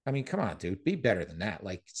 I mean, come on, dude, be better than that.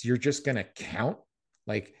 Like, you're just going to count.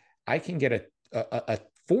 Like, I can get a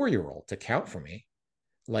 4-year-old to count for me.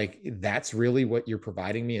 Like, that's really what you're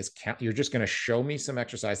providing me is count. You're just going to show me some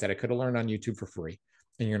exercise that I could have learned on YouTube for free,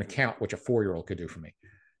 and you're going to count what a 4-year-old could do for me.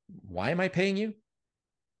 Why am I paying you?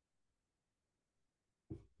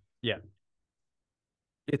 Yeah.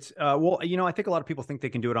 It's well, I think a lot of people think they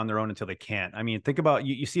can do it on their own until they can't. I mean, think about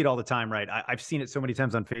you see it all the time, right? I've seen it so many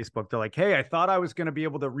times on Facebook. They're like, hey, I thought I was going to be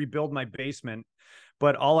able to rebuild my basement,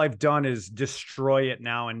 but all I've done is destroy it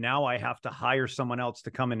now. And now I have to hire someone else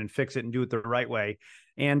to come in and fix it and do it the right way.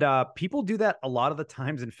 And people do that a lot of the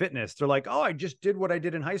times in fitness. They're like, oh, I just did what I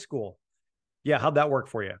did in high school. Yeah, how'd that work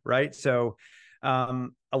for you? Right. So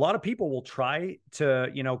a lot of people will try to,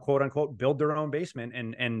 quote unquote, build their own basement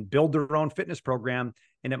and build their own fitness program.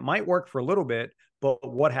 And it might work for a little bit, but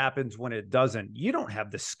what happens when it doesn't? You don't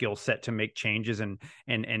have the skill set to make changes and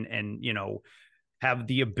have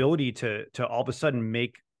the ability to all of a sudden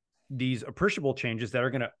make these appreciable changes that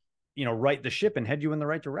are going to, right the ship and head you in the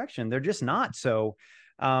right direction. They're just not. So,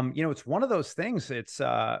 it's one of those things. It's,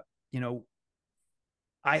 I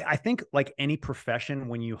think like any profession,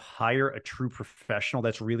 when you hire a true professional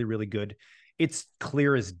that's really, really good, it's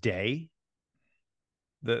clear as day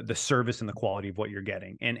the service and the quality of what you're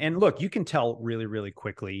getting. And look, you can tell really, really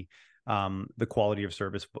quickly the quality of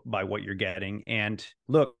service by what you're getting. And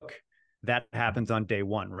look, that happens on day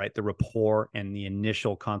one, right? The rapport and the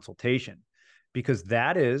initial consultation, because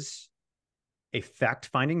that is a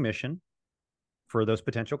fact-finding mission for those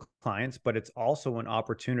potential clients, but it's also an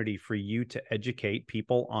opportunity for you to educate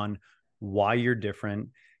people on why you're different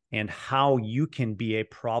and how you can be a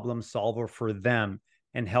problem solver for them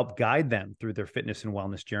and help guide them through their fitness and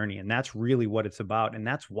wellness journey. And that's really what it's about. And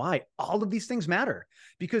that's why all of these things matter,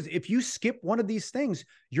 because if you skip one of these things,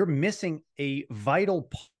 you're missing a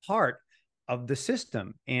vital part of the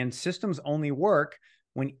system, and systems only work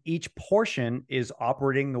when each portion is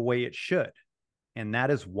operating the way it should. And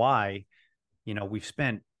that is why we've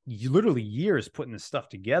spent literally years putting this stuff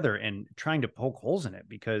together and trying to poke holes in it,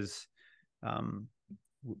 because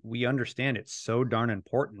we understand it's so darn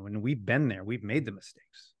important. When we've been there, we've made the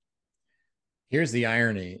mistakes. Here's the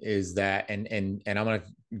irony is that, and I'm going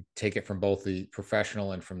to take it from both the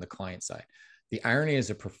professional and from the client side. The irony as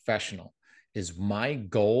a professional is my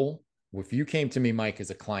goal. If you came to me, Mike, as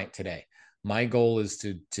a client today, my goal is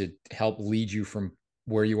to help lead you from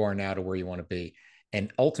where you are now to where you want to be.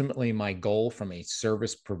 And ultimately, my goal from a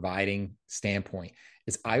service providing standpoint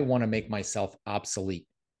is I want to make myself obsolete.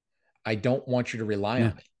 I don't want you to rely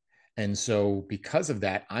on me. And so because of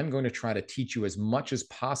that, I'm going to try to teach you as much as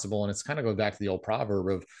possible. And it's kind of goes back to the old proverb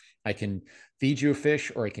of I can feed you a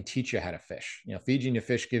fish or I can teach you how to fish. Feeding you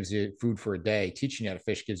fish gives you food for a day. Teaching you how to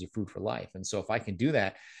fish gives you food for life. And so if I can do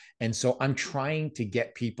that, and so I'm trying to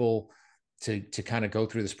get people to kind of go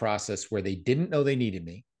through this process where they didn't know they needed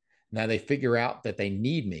me. Now they figure out that they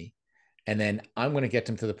need me. And then I'm going to get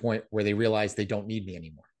them to the point where they realize they don't need me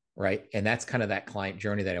anymore. Right. And that's kind of that client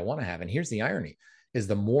journey that I want to have. And here's the irony is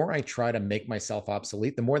the more I try to make myself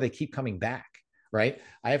obsolete, the more they keep coming back. Right.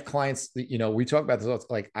 I have clients, we talk about this.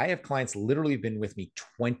 Like I have clients literally been with me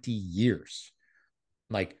 20 years,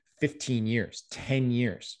 like 15 years, 10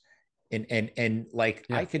 years. And like,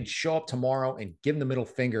 yeah. I could show up tomorrow and give them the middle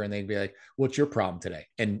finger and they'd be like, what's your problem today?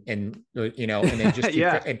 And they just keep,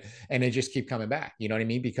 yeah. and they just keep coming back. You know what I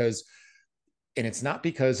mean? And it's not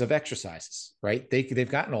because of exercises, right? They've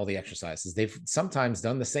gotten all the exercises. They've sometimes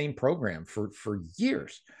done the same program for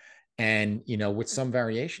years and, with some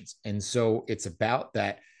variations. And so it's about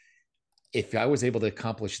that. If I was able to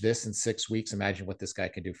accomplish this in 6 weeks, imagine what this guy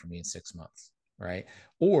could do for me in 6 months. Right.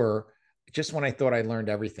 Or just when I thought I learned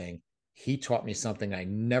everything, he taught me something I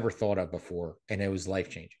never thought of before, and it was life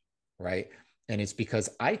changing, right? And it's because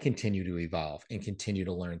I continue to evolve and continue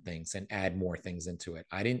to learn things and add more things into it.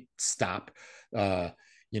 I didn't stop,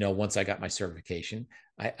 once I got my certification.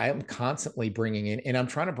 I am constantly bringing in, and I'm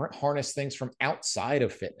trying to harness things from outside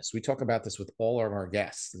of fitness. We talk about this with all of our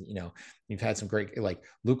guests. You've had some great, like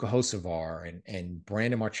Luca Hocevar and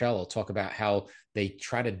Brandon Marcello, talk about how they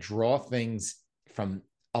try to draw things from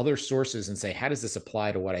other sources and say, how does this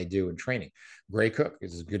apply to what I do in training? Gray Cook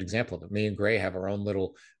is a good example of it. Me and Gray have our own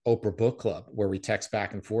little Oprah book club where we text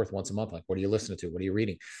back and forth once a month. Like, what are you listening to? What are you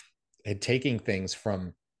reading? And taking things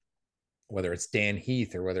from, whether it's Dan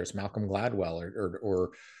Heath or whether it's Malcolm Gladwell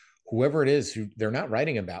or whoever it is, who they're not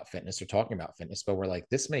writing about fitness or talking about fitness, but we're like,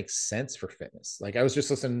 this makes sense for fitness. Like, I was just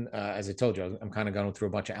listening, as I told you, I'm kind of going through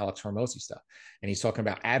a bunch of Alex Hormozi stuff, and he's talking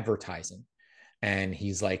about advertising. And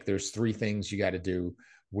he's like, there's three things you got to do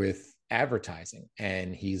with advertising.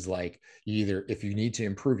 And he's like, if you need to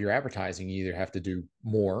improve your advertising, you either have to do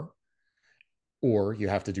more, or you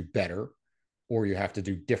have to do better, or you have to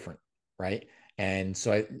do different. Right. And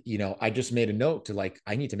so I just made a note to, like,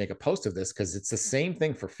 I need to make a post of this, because it's the same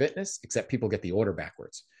thing for fitness, except people get the order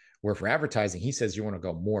backwards. Where for advertising, he says you want to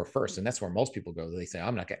go more first. And that's where most people go. They say,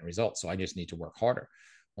 I'm not getting results, so I just need to work harder.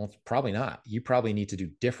 Well, it's probably not. You probably need to do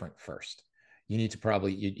different first. You need to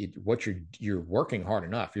probably, what you're working hard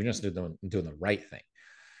enough. You're just doing the right thing.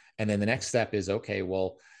 And then the next step is, okay,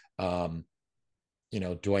 well, do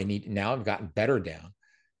I need, now I've gotten better down,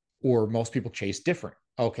 or most people chase different.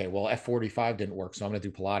 Okay, well, F45 didn't work, so I'm going to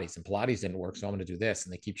do Pilates, and Pilates didn't work, so I'm going to do this.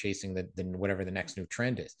 And they keep chasing whatever the next new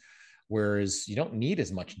trend is. Whereas you don't need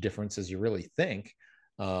as much difference as you really think.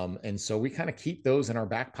 And so we kind of keep those in our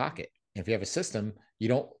back pocket. And if you have a system, you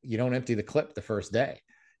don't empty the clip the first day.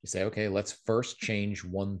 You say, okay, let's first change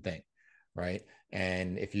one thing, right?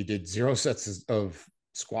 And if you did 0 sets of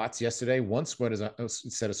squats yesterday, one set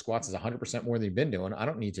of squats is 100% more than you've been doing. I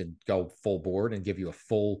don't need to go full board and give you a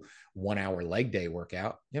full 1 hour leg day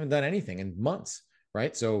workout. You haven't done anything in months,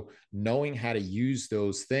 right? So knowing how to use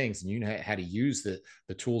those things, and you know how to use the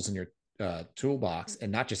tools in your toolbox,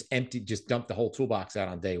 and not just dump the whole toolbox out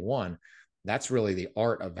on day one. That's really the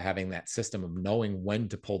art of having that system of knowing when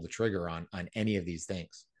to pull the trigger on any of these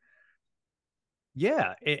things.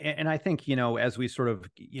 Yeah. And I think, as we sort of,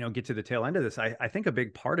 get to the tail end of this, I think a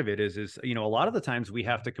big part of it is, a lot of the times we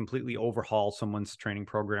have to completely overhaul someone's training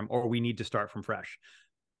program, or we need to start from fresh.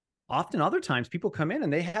 Often other times people come in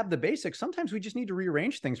and they have the basics. Sometimes we just need to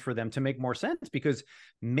rearrange things for them to make more sense, because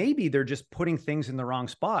maybe they're just putting things in the wrong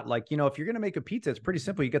spot. Like, if you're going to make a pizza, it's pretty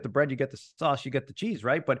simple. You get the bread, you get the sauce, you get the cheese,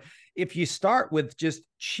 right? But if you start with just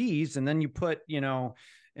cheese and then you put,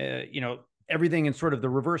 everything in sort of the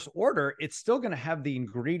reverse order, it's still going to have the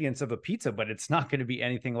ingredients of a pizza, but it's not going to be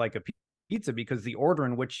anything like a pizza, because the order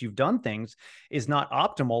in which you've done things is not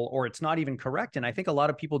optimal, or it's not even correct. And I think a lot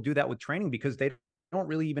of people do that with training because they don't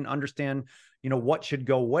really even understand, what should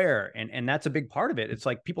go where. And that's a big part of it. It's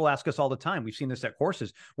like people ask us all the time. We've seen this at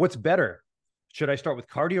courses. What's better? Should I start with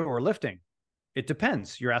cardio or lifting? It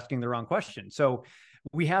depends. You're asking the wrong question. So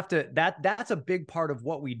we have to, that's a big part of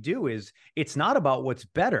what we do. Is it's not about what's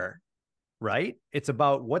better, right? It's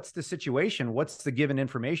about what's the situation, what's the given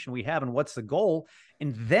information we have, and what's the goal.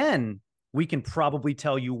 And then we can probably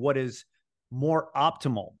tell you what is more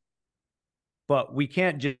optimal. But we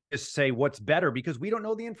can't just say what's better, because we don't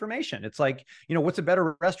know the information. It's like, what's a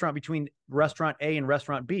better restaurant between restaurant A and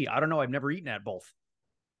restaurant B? I don't know. I've never eaten at both.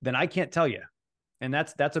 Then I can't tell you. And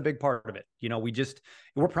that's a big part of it.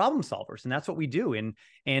 We're problem solvers, and that's what we do.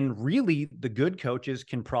 And really the good coaches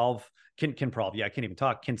can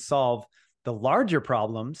solve the larger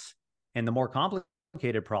problems and the more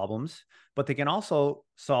complicated problems, but they can also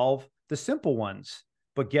solve the simple ones.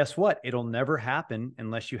 But guess what? It'll never happen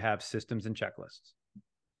unless you have systems and checklists,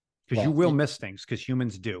 because you will miss things, because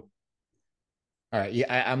humans do. All right.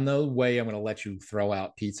 Yeah, I'm no way I'm going to let you throw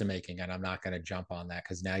out pizza making, and I'm not going to jump on that,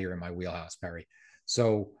 because now you're in my wheelhouse, Perry.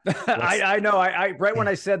 So I know. I right when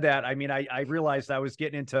I said that, I realized I was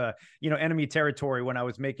getting into enemy territory when I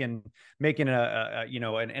was making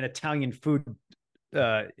an Italian food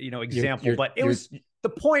example, but it was. The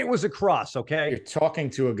point was across, okay? You're talking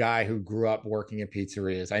to a guy who grew up working in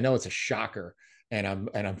pizzerias. I know it's a shocker, and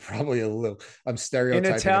I'm probably I'm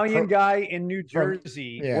stereotyping. An Italian guy in New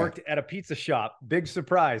Jersey worked at a pizza shop. Big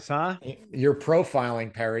surprise, huh? You're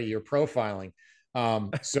profiling, Perry. You're profiling.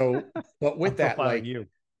 But with that, like,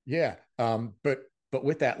 yeah. But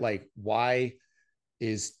with that, like, why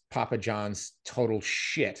is Papa John's total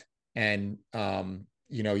shit? And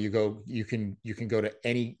you can go to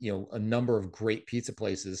any, a number of great pizza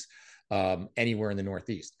places anywhere in the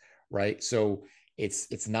Northeast, right? So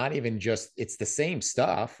it's not even just, it's the same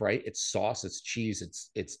stuff, right? It's sauce, it's cheese,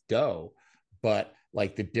 it's dough, but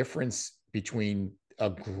like the difference between a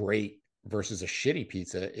great versus a shitty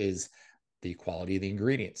pizza is the quality of the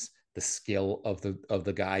ingredients, the skill of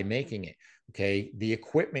the guy making it. Okay, the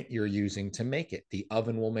equipment you're using to make it, the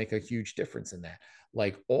oven will make a huge difference in that.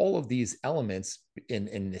 Like all of these elements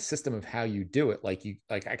in the system of how you do it, like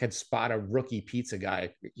I could spot a rookie pizza guy,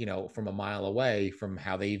 from a mile away from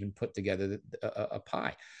how they even put together a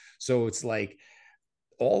pie. So it's like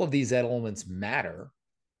all of these elements matter,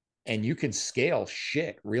 and you can scale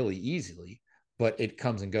shit really easily, but it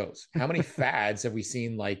comes and goes. How many fads have we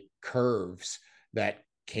seen, like curves that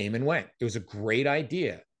came and went? It was a great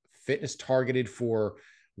idea, fitness targeted for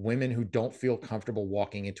women who don't feel comfortable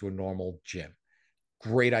walking into a normal gym.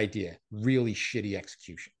 Great idea, really shitty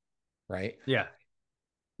execution, right? Yeah.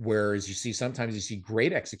 Whereas sometimes you see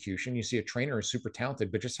great execution, you see a trainer who's super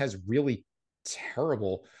talented, but just has really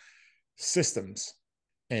terrible systems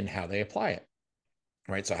and how they apply it.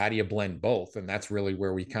 Right. So how do you blend both? And that's really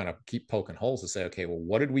where we kind of keep poking holes to say, okay, well,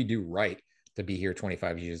 what did we do right to be here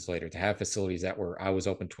 25 years later, to have facilities that were, I was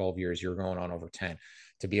open 12 years, you're going on over 10,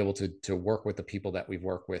 to be able to work with the people that we've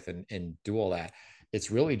worked with and do all that. It's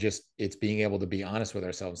really just, it's being able to be honest with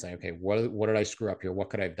ourselves and saying, okay, what did I screw up here? What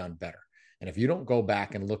could I have done better? And if you don't go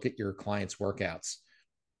back and look at your clients' workouts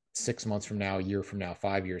 6 months from now, a year from now,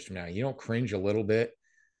 5 years from now, you don't cringe a little bit,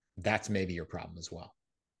 that's maybe your problem as well.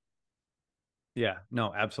 Yeah,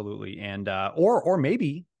 no, absolutely. And, or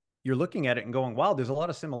maybe you're looking at it and going, wow, there's a lot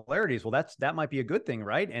of similarities. Well, that might be a good thing.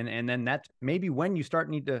 Right. And then that's maybe when you start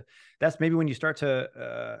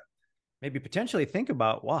to maybe potentially think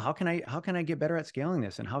about, well, how can I get better at scaling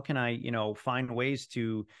this? And how can I, find ways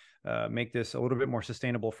to make this a little bit more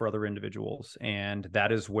sustainable for other individuals? And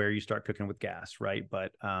that is where you start cooking with gas. Right.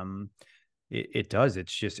 But, it does.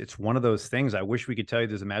 It's one of those things. I wish we could tell you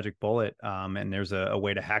there's a magic bullet and there's a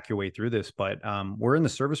way to hack your way through this, but we're in the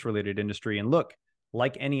service related industry, and look,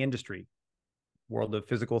 like any industry, world of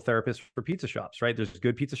physical therapists for pizza shops, right? There's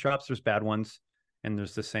good pizza shops, there's bad ones. And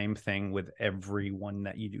there's the same thing with everyone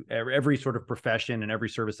that you do, every sort of profession and every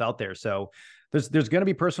service out there. So there's going to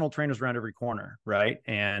be personal trainers around every corner. Right.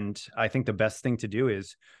 And I think the best thing to do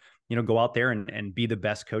is, go out there and be the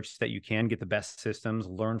best coach that you can, get the best systems,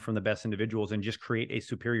 learn from the best individuals, and just create a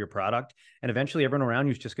superior product. And eventually everyone around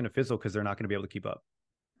you is just going to fizzle because they're not going to be able to keep up.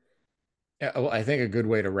 Yeah, well, I think a good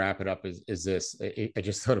way to wrap it up is this. I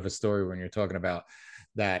just thought of a story when you're talking about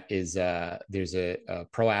that is there's a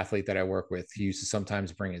pro athlete that I work with. He used to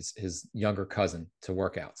sometimes bring his younger cousin to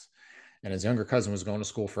workouts. And his younger cousin was going to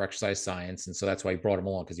school for exercise science. And so that's why he brought him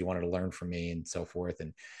along, because he wanted to learn from me and so forth.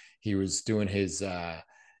 And he was doing his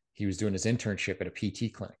internship at a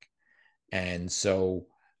PT clinic. And so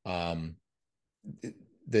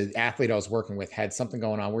the athlete I was working with had something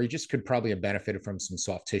going on where he just could probably have benefited from some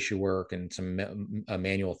soft tissue work and some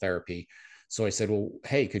manual therapy. So I said, well,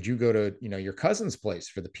 hey, could you go to, your cousin's place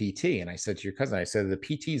for the PT? And I said to your cousin, I said, the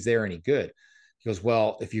PT's there any good? He goes,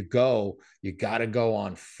 well, if you go, you got to go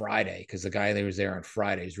on Friday, because the guy that was there on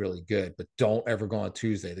Friday is really good, but don't ever go on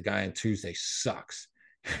Tuesday. The guy on Tuesday sucks.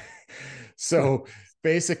 So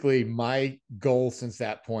basically my goal since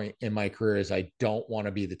that point in my career is I don't want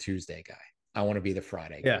to be the Tuesday guy. I want to be the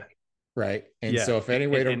Friday guy. Right. And so if any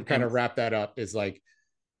way to kind of wrap that up is like,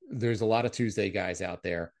 there's a lot of Tuesday guys out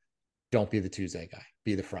there. Don't be the Tuesday guy,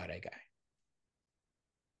 be the Friday guy.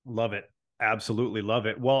 Love it. Absolutely love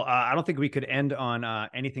it. Well, I don't think we could end on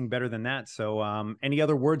anything better than that. So any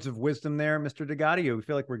other words of wisdom there, Mr. DeGaudio? We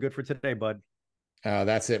feel like we're good for today, bud.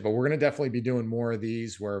 That's it. But we're going to definitely be doing more of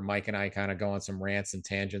these where Mike and I kind of go on some rants and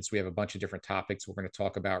tangents. We have a bunch of different topics we're going to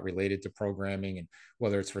talk about related to programming, and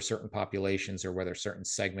whether it's for certain populations or whether certain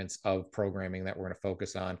segments of programming that we're going to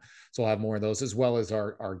focus on. So we'll have more of those, as well as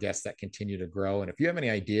our guests that continue to grow. And if you have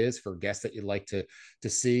any ideas for guests that you'd like to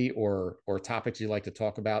see or topics you'd like to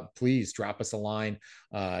talk about, please drop us a line,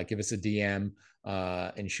 give us a DM,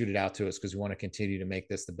 and shoot it out to us, because we want to continue to make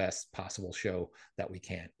this the best possible show that we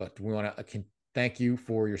can. But we want to thank you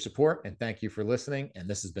for your support, and thank you for listening. And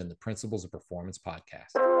this has been the Principles of Performance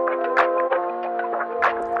podcast.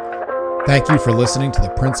 Thank you for listening to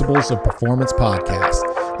the Principles of Performance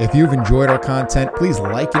podcast. If you've enjoyed our content, please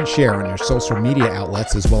like and share on your social media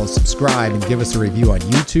outlets, as well as subscribe and give us a review on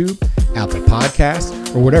YouTube, Apple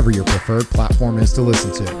Podcasts, or whatever your preferred platform is to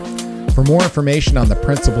listen to. For more information on the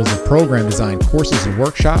Principles of Program Design courses and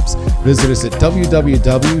workshops, visit us at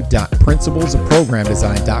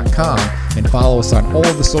www.principlesofprogramdesign.com and follow us on all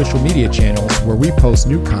of the social media channels where we post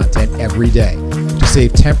new content every day. To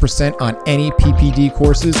save 10% on any PPD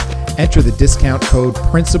courses, enter the discount code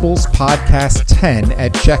PRINCIPLESPODCAST10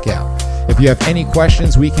 at checkout. If you have any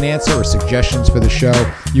questions we can answer or suggestions for the show,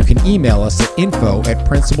 you can email us at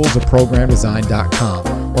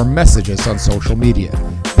info@principlesofprogramdesign.com or message us on social media.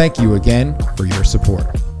 Thank you again for your support.